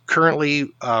 Currently,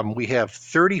 we have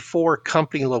 34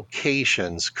 company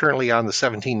locations currently on the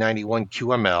 1791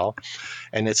 QML,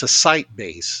 and it's a site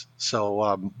base.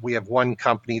 So we have one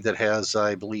company that has,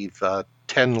 I believe,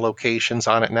 10 locations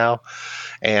on it now,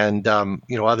 and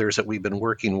others that we've been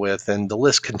working with, and the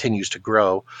list continues to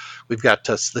grow. We've got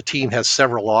the team has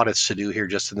several audits to do here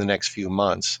just in the next few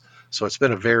months. So it's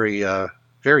been a very,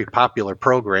 very popular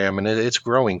program, and it's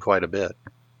growing quite a bit.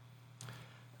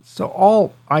 So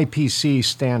all IPC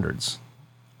standards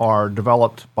are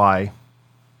developed by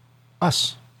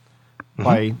us,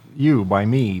 by you, by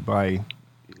me, by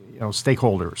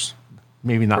stakeholders.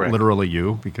 Maybe not Correct. Literally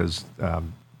you, because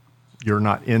you're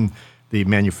not in the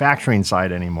manufacturing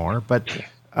side anymore. But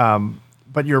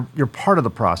but you're part of the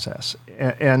process,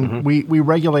 and we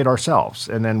regulate ourselves,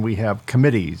 and then we have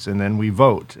committees, and then we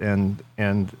vote, and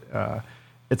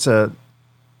it's a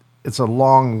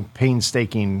long,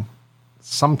 painstaking,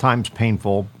 sometimes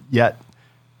painful, yet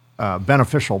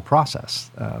beneficial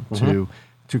process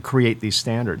to create these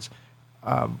standards.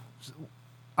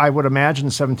 I would imagine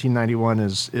 1791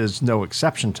 is no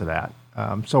exception to that.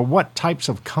 So what types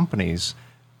of companies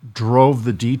drove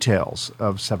the details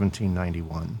of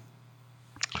 1791?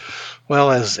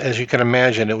 Well, as you can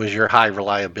imagine, it was your high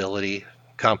reliability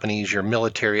companies, your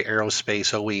military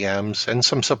aerospace OEMs, and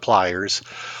some suppliers.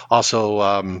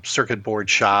 Also, circuit board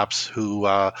shops who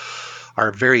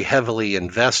are very heavily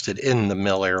invested in the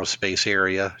Mill Aerospace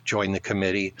area join the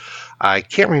committee. I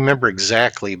can't remember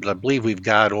exactly, but I believe we've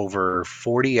got over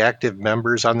 40 active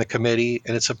members on the committee,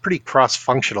 and it's a pretty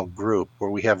cross-functional group where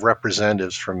we have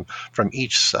representatives from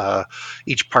each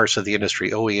parts of the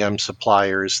industry, OEM,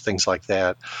 suppliers, things like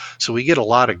that. So we get a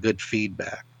lot of good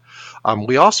feedback.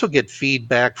 We also get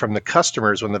feedback from the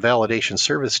customers when the validation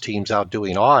service team's out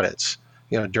doing audits.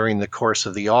 During the course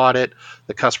of the audit,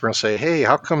 the customer will say, hey,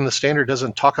 how come the standard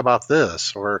doesn't talk about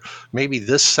this? Or maybe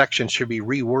this section should be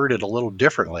reworded a little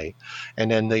differently. And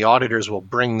then the auditors will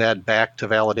bring that back to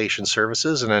validation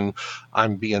services. And then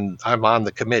I'm on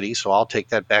the committee, so I'll take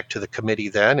that back to the committee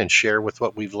then and share with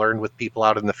what we've learned with people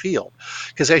out in the field.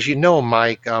 Because as you know,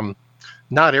 Mike,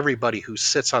 not everybody who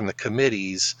sits on the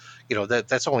committees,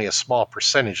 that's only a small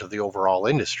percentage of the overall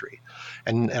industry.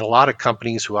 And a lot of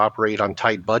companies who operate on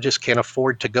tight budgets can't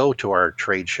afford to go to our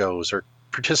trade shows or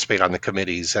participate on the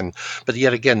committees. But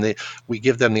yet again, we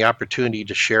give them the opportunity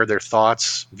to share their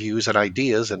thoughts, views, and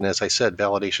ideas. And as I said,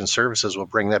 validation services will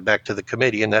bring that back to the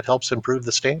committee, and that helps improve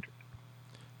the standard.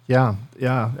 Yeah,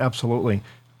 absolutely.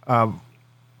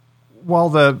 While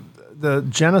the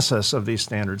genesis of these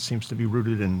standards seems to be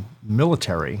rooted in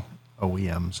military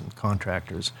OEMs and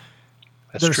contractors,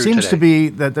 there seems to be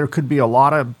that there could be a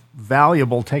lot of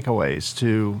valuable takeaways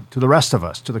to the rest of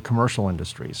us, to the commercial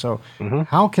industry. So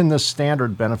how can this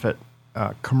standard benefit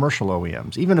commercial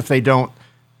OEMs, even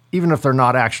if they're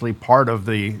not actually part of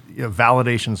the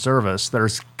validation service?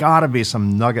 There's got to be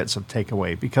some nuggets of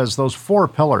takeaway, because those 4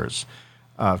 pillars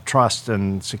of trust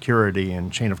and security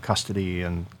and chain of custody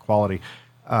and quality,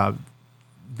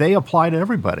 they apply to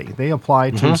everybody. They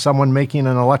apply to someone making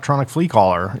an electronic flea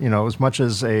collar, as much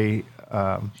as a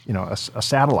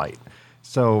satellite.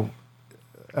 So,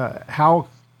 how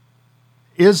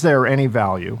is there any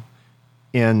value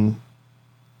in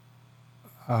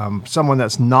someone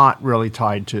that's not really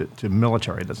tied to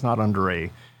military, that's not under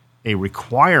a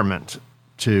requirement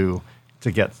to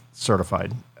get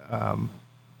certified?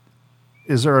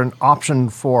 Is there an option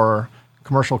for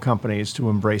commercial companies to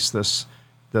embrace this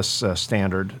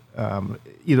standard,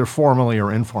 either formally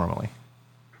or informally?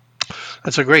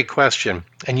 That's a great question,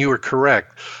 and you were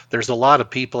correct. There's a lot of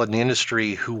people in the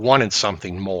industry who wanted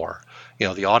something more.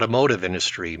 The automotive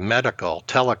industry, medical,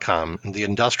 telecom, and the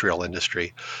industrial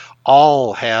industry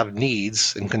all have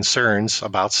needs and concerns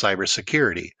about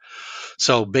cybersecurity.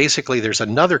 So basically, there's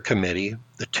another committee,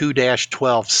 the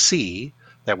 2-12C,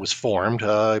 that was formed,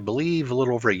 I believe, a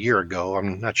little over a year ago.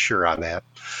 I'm not sure on that.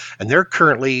 And they're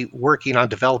currently working on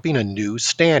developing a new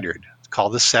standard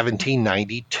called the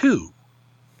 1792.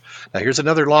 Now, here's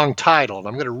another long title, and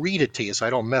I'm going to read it to you so I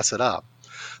don't mess it up.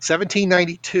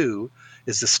 1792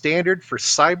 is the standard for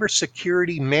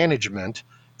cybersecurity management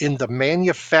in the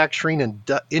manufacturing and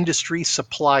industry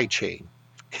supply chain.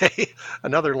 Okay,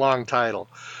 another long title.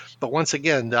 But once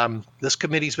again, this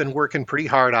committee's been working pretty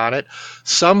hard on it.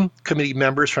 Some committee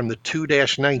members from the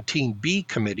 2-19B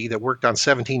committee that worked on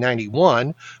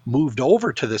 1791 moved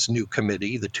over to this new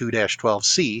committee, the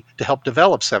 2-12C, to help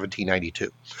develop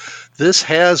 1792. This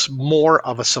has more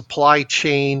of a supply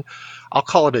chain, I'll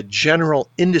call it a general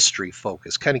industry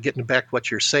focus, kind of getting back to what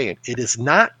you're saying. It is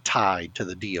not tied to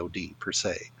the DoD per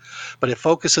se, but it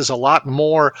focuses a lot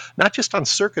more, not just on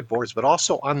circuit boards, but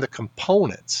also on the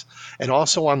components and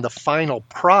also on the final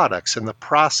products and the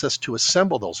process to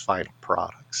assemble those final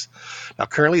products. Now,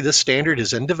 currently this standard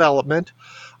is in development.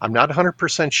 I'm not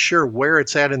 100% sure where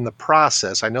it's at in the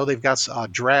process. I know they've got a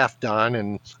draft done,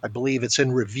 and I believe it's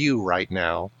in review right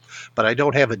now, but I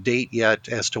don't have a date yet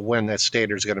as to when that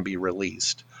standard is going to be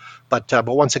released. But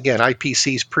once again,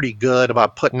 IPC is pretty good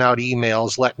about putting out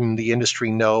emails, letting the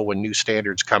industry know when new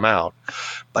standards come out.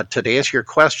 But to answer your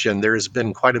question, there has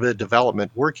been quite a bit of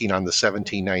development working on the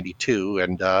 1792,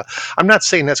 and I'm not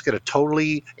saying that's going to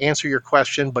totally answer your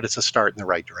question, but it's a start in the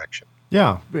right direction.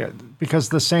 Yeah, because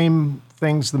the same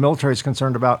things the military is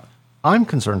concerned about, I'm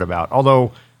concerned about.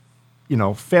 Although,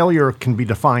 failure can be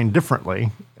defined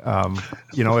differently.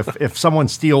 If someone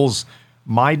steals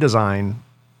my design,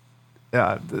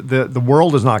 the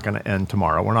world is not going to end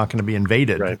tomorrow. We're not going to be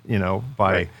invaded, Right.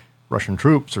 by Right. Russian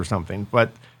troops or something.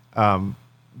 But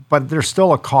there's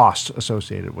still a cost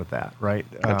associated with that, right?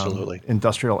 Absolutely.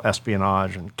 Industrial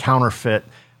espionage and counterfeit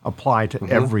apply to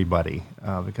everybody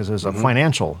because there's a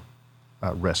financial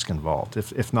risk involved,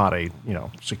 if not a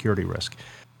security risk.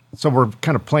 So we're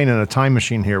kind of playing in a time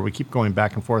machine here. We keep going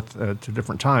back and forth to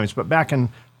different times. But back in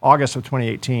August of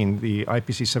 2018, the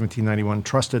IPC 1791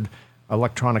 Trusted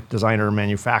Electronic Designer,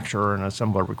 Manufacturer, and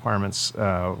Assembler Requirements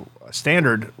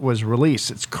standard was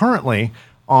released. It's currently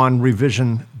on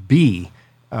revision B,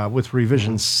 with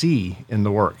revision C in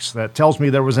the works. That tells me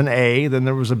there was an A, then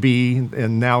there was a B,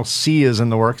 and now C is in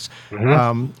the works.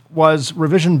 Was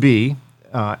revision B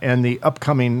and the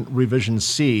upcoming revision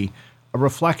C a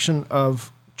reflection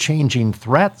of changing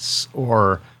threats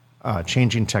or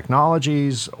changing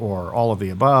technologies or all of the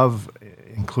above,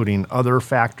 including other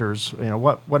factors?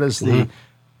 What is the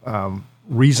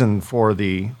reason for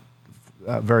the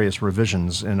various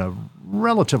revisions in a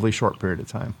relatively short period of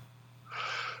time?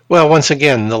 Well, once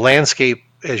again, the landscape,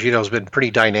 as you know, has been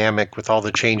pretty dynamic with all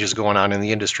the changes going on in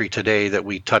the industry today that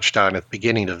we touched on at the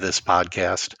beginning of this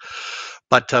podcast.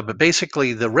 But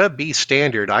basically, the Rev B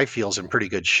standard, I feel, is in pretty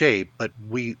good shape. But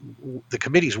the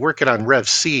committee's working on Rev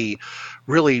C,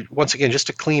 really, once again, just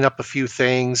to clean up a few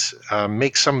things,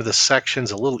 make some of the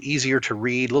sections a little easier to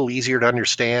read, a little easier to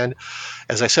understand.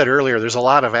 As I said earlier, there's a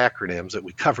lot of acronyms that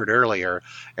we covered earlier,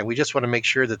 and we just want to make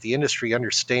sure that the industry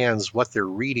understands what they're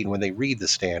reading when they read the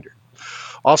standard.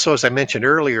 Also, as I mentioned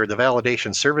earlier, the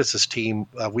validation services team,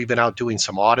 we've been out doing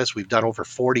some audits. We've done over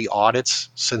 40 audits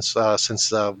since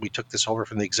we took this over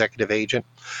from the executive agent.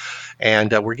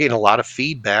 And we're getting a lot of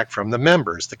feedback from the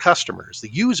members, the customers,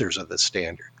 the users of this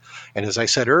standard. And as I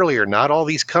said earlier, not all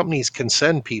these companies can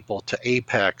send people to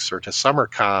Apex or to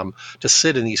Summercom to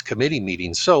sit in these committee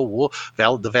meetings. So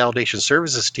the validation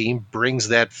services team brings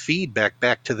that feedback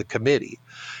back to the committee.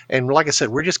 And like I said,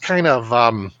 we're just kind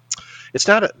of... it's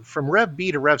not from Rev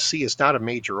B to Rev C. It's not a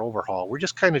major overhaul. We're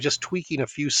just kind of tweaking a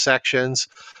few sections,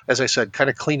 as I said, kind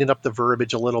of cleaning up the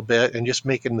verbiage a little bit and just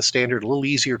making the standard a little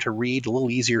easier to read, a little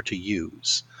easier to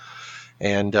use.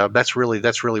 And that's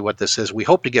really what this is. We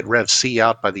hope to get Rev C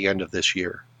out by the end of this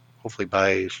year, hopefully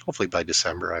by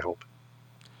December. I hope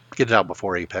get it out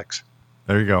before Apex.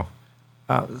 There you go.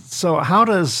 So how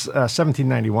does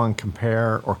 1791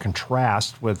 compare or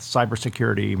contrast with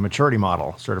Cybersecurity Maturity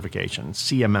Model Certification,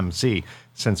 CMMC?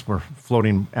 Since we're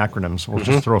floating acronyms, we'll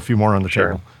just throw a few more on the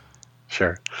table.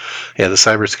 Sure. Yeah, the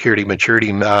Cybersecurity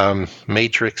Maturity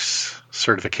Matrix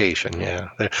Certification. Yeah,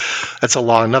 that's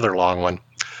another long one.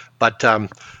 But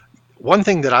one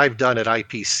thing that I've done at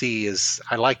IPC is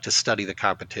I like to study the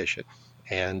competition.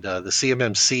 And the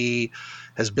CMMC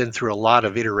has been through a lot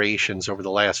of iterations over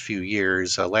the last few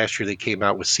years. Last year they came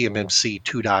out with CMMC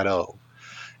 2.0,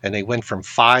 and they went from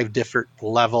 5 different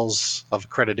levels of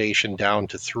accreditation down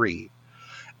to 3.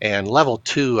 And level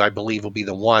 2, I believe, will be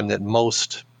the one that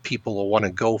most people will want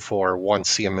to go for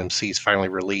once CMMC is finally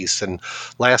released. And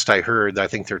last I heard, I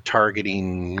think they're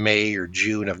targeting May or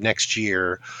June of next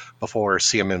year before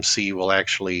CMMC will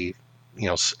actually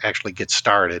get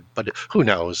started. But who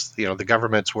knows? The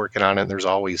government's working on it, and there's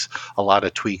always a lot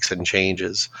of tweaks and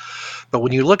changes. But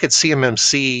when you look at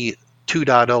CMMC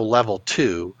 2.0 level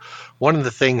 2, one of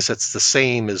the things that's the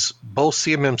same is both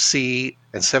CMMC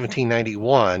and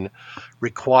 1791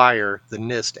 require the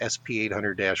NIST SP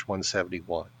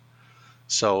 800-171.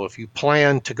 So if you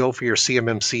plan to go for your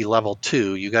CMMC level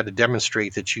 2, you got to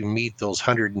demonstrate that you meet those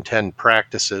 110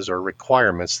 practices or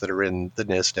requirements that are in the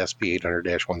NIST SP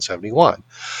 800-171.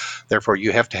 Therefore,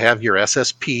 you have to have your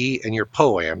SSP and your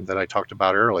POAM that I talked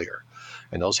about earlier.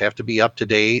 And those have to be up to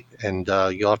date, and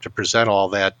you'll have to present all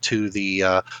that to the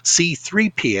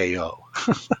C3PAO,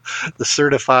 the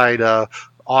certified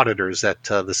auditors that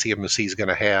the CMMC is going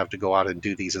to have to go out and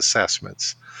do these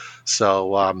assessments.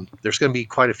 So there's going to be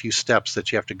quite a few steps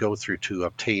that you have to go through to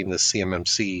obtain the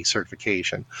CMMC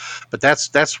certification. But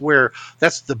that's where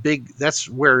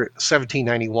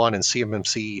 1791 and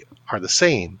CMMC are the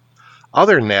same.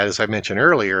 Other than that, as I mentioned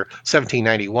earlier,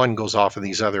 1791 goes off in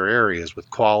these other areas with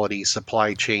quality,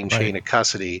 supply chain, chain of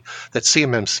custody that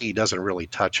CMMC doesn't really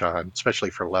touch on, especially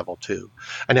for level 2.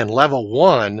 And then level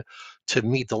 1, to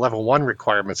meet the level 1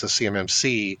 requirements of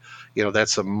CMMC,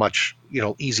 that's a much,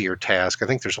 easier task. I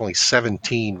think there's only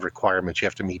 17 requirements you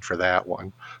have to meet for that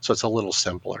one. So it's a little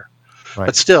simpler. Right.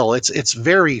 But still, it's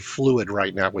very fluid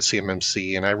right now with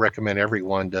CMMC, and I recommend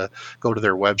everyone to go to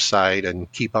their website and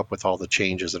keep up with all the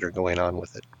changes that are going on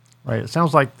with it. Right. It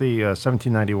sounds like the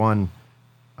 1791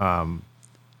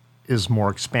 is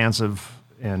more expansive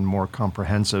and more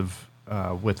comprehensive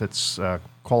with its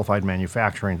qualified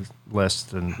manufacturing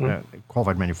list and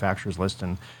qualified manufacturers list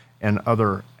and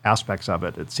other aspects of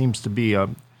it. It seems to be,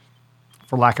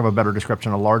 for lack of a better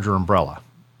description, a larger umbrella.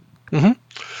 Mm-hmm.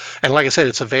 And like I said,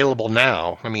 it's available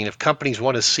now. I mean, if companies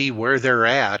want to see where they're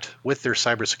at with their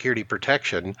cybersecurity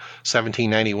protection,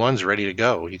 1791 is ready to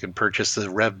go. You can purchase the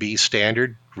Rev B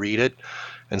standard, read it,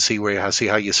 and see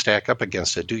how you stack up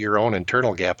against it. Do your own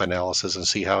internal gap analysis and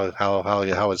see how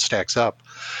it stacks up.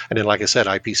 And then, like I said,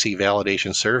 IPC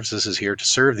Validation Services is here to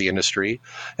serve the industry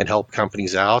and help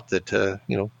companies out that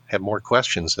have more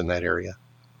questions in that area.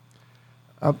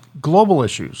 Global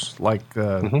issues like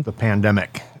the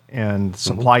pandemic and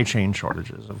supply chain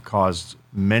shortages have caused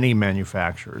many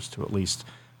manufacturers to at least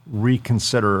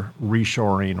reconsider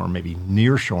reshoring or maybe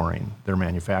nearshoring their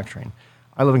manufacturing.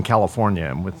 I live in California,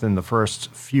 and within the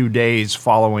first few days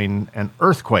following an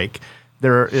earthquake,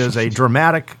 there is a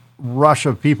dramatic rush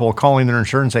of people calling their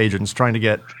insurance agents trying to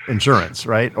get insurance,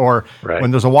 right? Or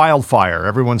when there's a wildfire,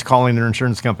 everyone's calling their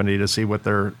insurance company to see what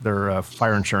their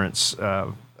fire insurance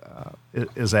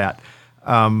is at.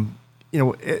 And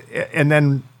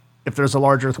then if there's a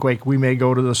large earthquake, we may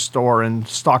go to the store and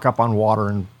stock up on water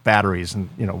and batteries and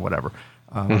whatever.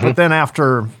 But then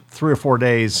after 3 or 4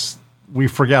 days, we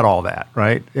forget all that,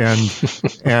 right? And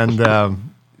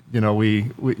we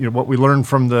what we learn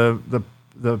from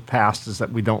the past is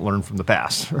that we don't learn from the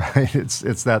past, right?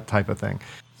 It's that type of thing.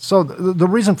 So the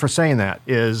reason for saying that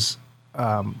is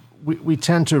we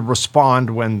tend to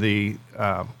respond when the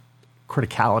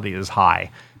criticality is high,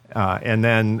 and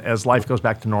then as life goes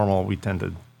back to normal, we tend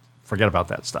to forget about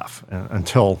that stuff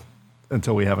until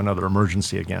we have another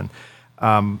emergency again.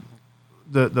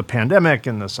 The pandemic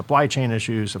and the supply chain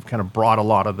issues have kind of brought a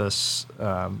lot of this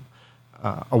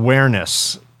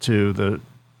awareness to the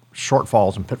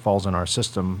shortfalls and pitfalls in our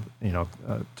system,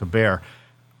 to bear.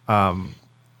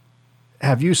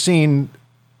 Have you seen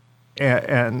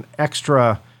an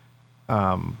extra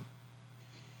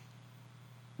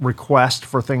request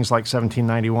for things like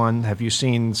 1791? Have you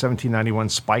seen 1791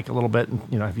 spike a little bit?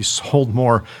 Have you sold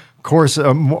more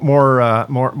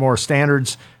more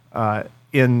standards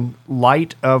in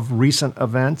light of recent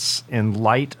events, in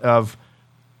light of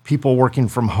people working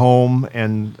from home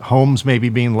and homes maybe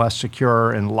being less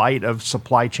secure, in light of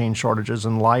supply chain shortages,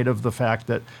 in light of the fact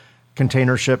that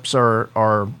container ships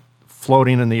are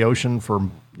floating in the ocean for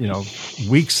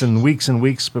weeks and weeks and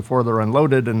weeks before they're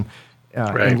unloaded, and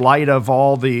in light of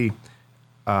all the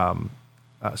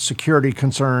security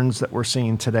concerns that we're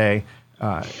seeing today,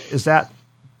 is that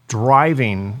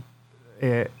driving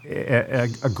a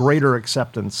greater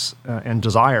acceptance and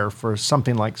desire for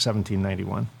something like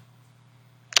 1791?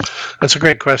 That's a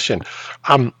great question.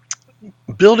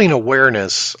 Building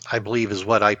awareness, I believe, is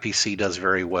what IPC does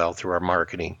very well through our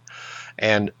marketing.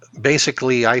 And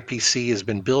basically, IPC has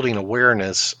been building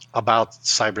awareness about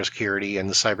cybersecurity and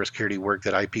the cybersecurity work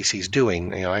that IPC is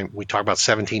doing. We talk about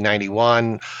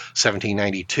 1791,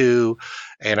 1792,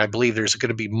 and I believe there's going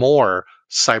to be more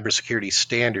cybersecurity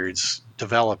standards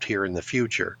developed here in the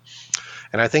future.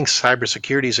 And I think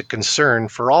cybersecurity is a concern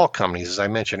for all companies, as I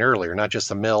mentioned earlier, not just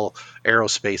the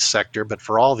aerospace sector, but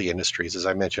for all the industries, as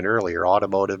I mentioned earlier,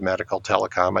 automotive, medical,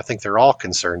 telecom. I think they're all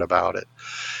concerned about it.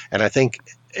 And I think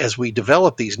as we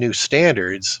develop these new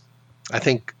standards, I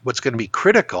think what's going to be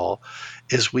critical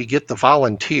is we get the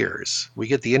volunteers, we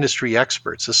get the industry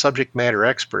experts, the subject matter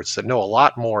experts that know a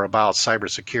lot more about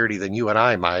cybersecurity than you and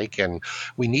I, Mike, and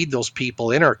we need those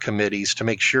people in our committees to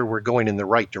make sure we're going in the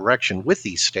right direction with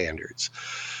these standards.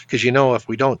 Because, if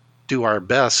we don't do our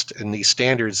best and these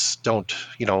standards don't,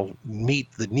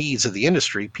 meet the needs of the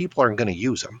industry, people aren't going to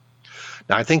use them.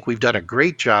 Now, I think we've done a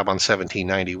great job on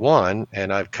 1791,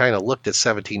 and I've kind of looked at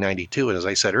 1792, and as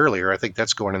I said earlier, I think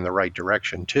that's going in the right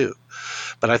direction too.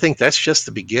 But I think that's just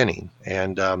the beginning,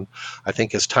 and I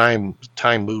think as time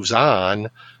moves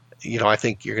on, I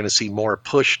think you're going to see more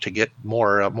push to get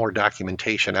more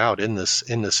documentation out in this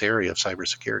area of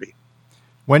cybersecurity.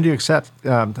 When do you accept?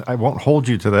 I won't hold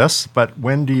you to this, but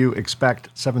when do you expect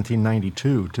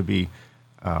 1792 to be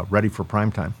ready for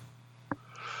prime time?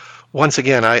 Once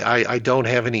again, I don't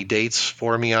have any dates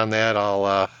for me on that.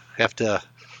 I'll have to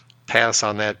pass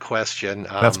on that question.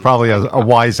 That's probably a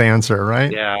wise answer,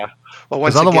 right? Yeah. Well,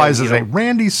 because otherwise,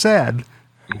 Randy said.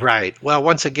 Right. Well,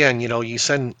 once again, you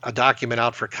send a document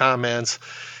out for comments,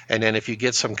 and then if you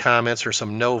get some comments or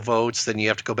some no votes, then you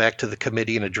have to go back to the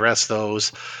committee and address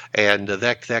those, and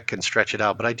that can stretch it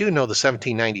out. But I do know the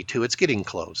 1792, it's getting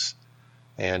close.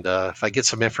 And if I get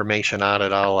some information on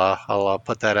it, I'll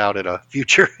put that out in a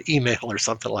future email or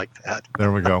something like that.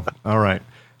 There we go. All right.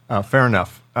 Fair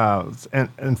enough.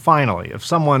 and finally, if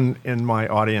someone in my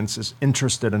audience is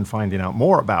interested in finding out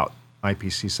more about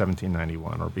IPC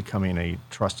 1791 or becoming a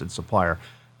trusted supplier,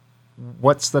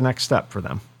 what's the next step for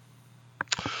them?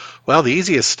 Well, the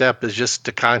easiest step is just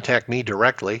to contact me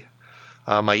directly.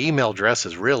 My email address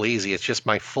is real easy. It's just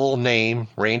my full name,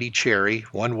 Randy Cherry,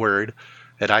 one word,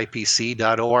 at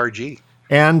ipc.org.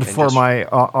 And for my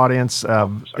audience,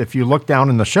 if you look down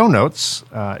in the show notes,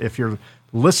 if you're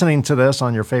listening to this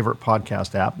on your favorite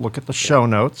podcast app, look at the show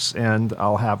notes, and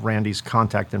I'll have Randy's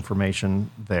contact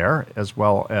information there, as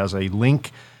well as a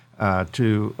link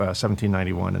to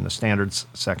 1791 in the standards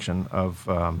section of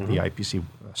the IPC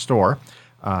store.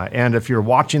 And if you're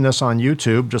watching this on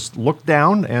YouTube, just look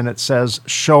down and it says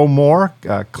show more.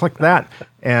 Click that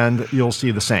and you'll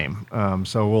see the same.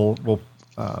 So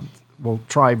we'll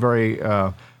try very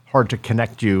hard to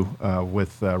connect you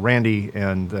with Randy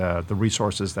and the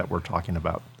resources that we're talking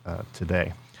about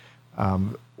today.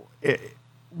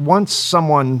 Once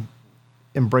someone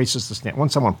embraces the standard,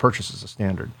 once someone purchases a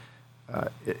standard,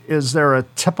 is there a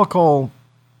typical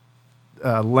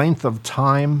length of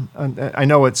time? I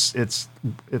know it's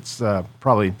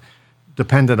probably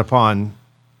dependent upon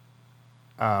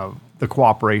the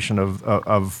cooperation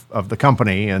of the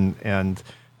company and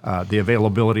the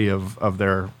availability of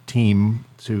their team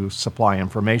to supply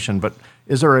information. But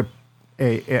is there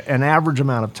an average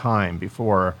amount of time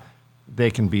before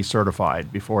they can be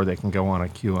certified, before they can go on a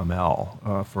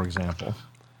QML, for example?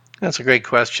 That's a great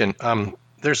question.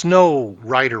 There's no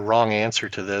right or wrong answer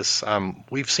to this.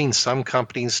 We've seen some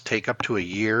companies take up to a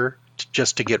year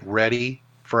just to get ready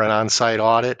for an on-site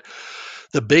audit.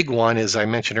 The big one, as I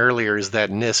mentioned earlier, is that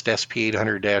NIST SP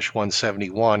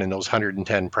 800-171 and those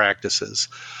 110 practices.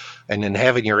 And then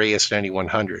having your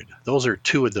AS9100. Those are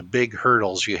two of the big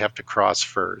hurdles you have to cross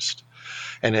first.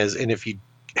 And if you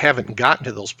haven't gotten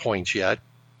to those points yet,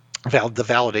 the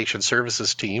validation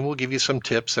services team will give you some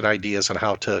tips and ideas on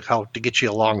how to get you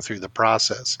along through the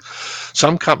process.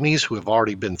 Some companies who have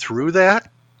already been through that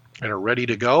and are ready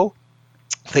to go,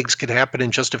 things can happen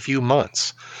in just a few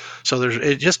months. So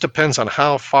it just depends on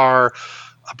how far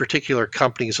a particular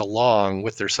company is along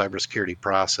with their cybersecurity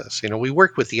process. We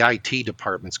work with the IT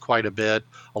departments quite a bit,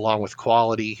 along with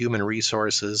quality, human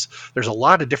resources. There's a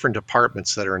lot of different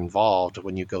departments that are involved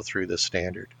when you go through this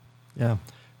standard. Yeah.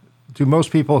 Do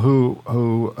most people who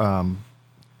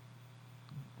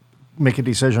make a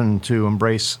decision to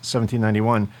embrace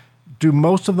 1791, do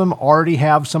most of them already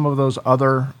have some of those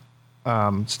other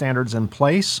standards in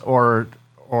place, or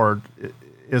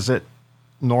is it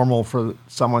normal for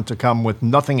someone to come with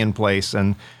nothing in place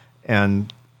and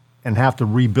have to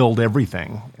rebuild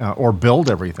everything, or build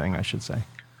everything, I should say?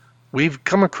 We've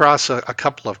come across a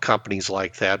couple of companies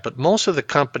like that, but most of the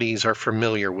companies are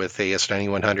familiar with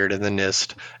AS9100 and the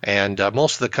NIST, and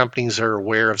most of the companies are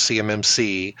aware of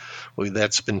CMMC.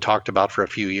 That's been talked about for a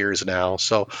few years now.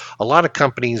 So a lot of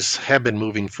companies have been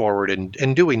moving forward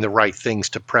and doing the right things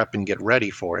to prep and get ready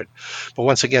for it. But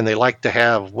once again, they like to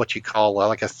have what you call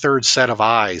like a third set of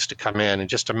eyes to come in and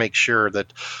just to make sure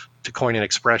that, to coin an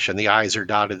expression, the I's are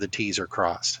dotted, the T's are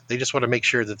crossed. They just want to make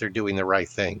sure that they're doing the right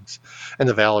things. And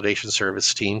the validation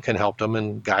service team can help them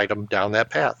and guide them down that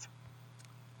path.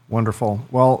 Wonderful.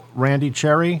 Well, Randy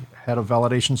Cherry, Head of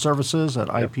Validation Services at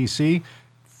IPC,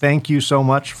 thank you so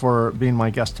much for being my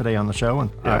guest today on the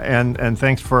show. And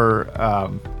thanks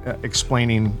for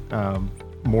explaining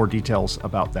more details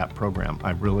about that program.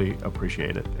 I really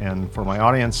appreciate it. And for my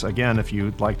audience, again, if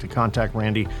you'd like to contact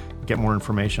Randy, get more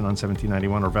information on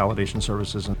 1791 or validation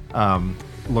services,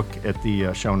 look at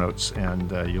the show notes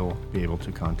and you'll be able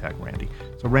to contact Randy.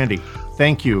 So Randy,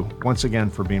 thank you once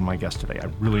again for being my guest today. I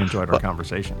really enjoyed our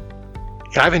conversation.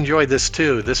 I've enjoyed this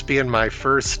too. This being my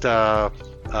first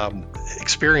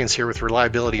experience here with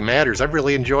Reliability Matters, I've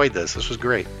really enjoyed this. This was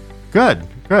great. Good.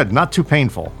 Not too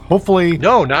painful. Hopefully.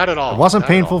 No, not at all. It wasn't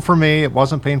painful for me. It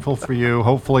wasn't painful for you.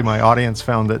 Hopefully my audience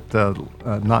found it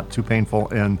not too painful.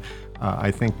 And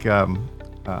I think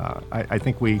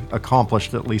we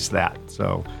accomplished at least that.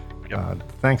 So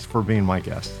thanks for being my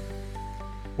guest.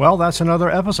 Well, that's another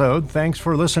episode. Thanks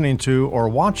for listening to or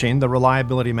watching the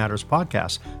Reliability Matters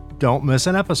podcast. Don't miss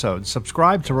an episode.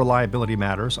 Subscribe to Reliability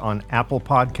Matters on Apple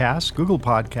Podcasts, Google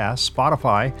Podcasts,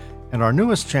 Spotify, and our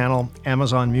newest channel,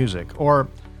 Amazon Music, or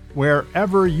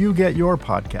wherever you get your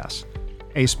podcasts.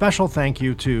 A special thank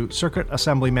you to Circuit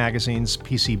Assembly Magazine's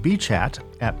PCB Chat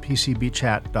at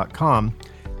pcbchat.com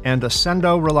and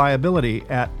Ascendo Reliability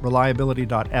at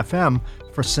reliability.fm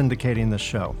for syndicating this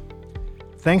show.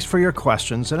 Thanks for your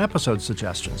questions and episode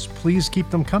suggestions. Please keep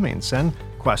them coming. Send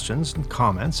questions and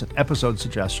comments and episode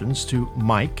suggestions to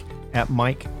Mike at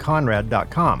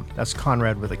MikeConrad.com. That's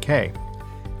Conrad with a K.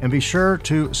 And be sure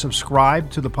to subscribe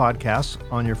to the podcast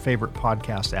on your favorite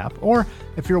podcast app. Or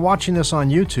if you're watching this on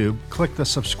YouTube, click the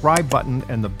subscribe button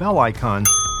and the bell icon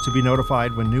to be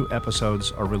notified when new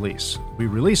episodes are released. We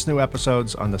release new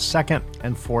episodes on the second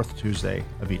and fourth Tuesday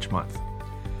of each month.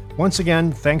 Once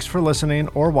again, thanks for listening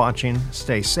or watching.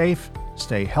 Stay safe,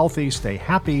 stay healthy, stay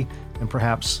happy, and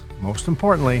perhaps most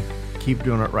importantly, keep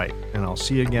doing it right. And I'll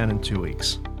see you again in 2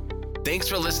 weeks. Thanks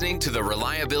for listening to the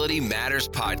Reliability Matters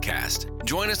podcast.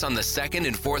 Join us on the second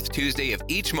and fourth Tuesday of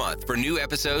each month for new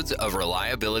episodes of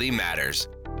Reliability Matters.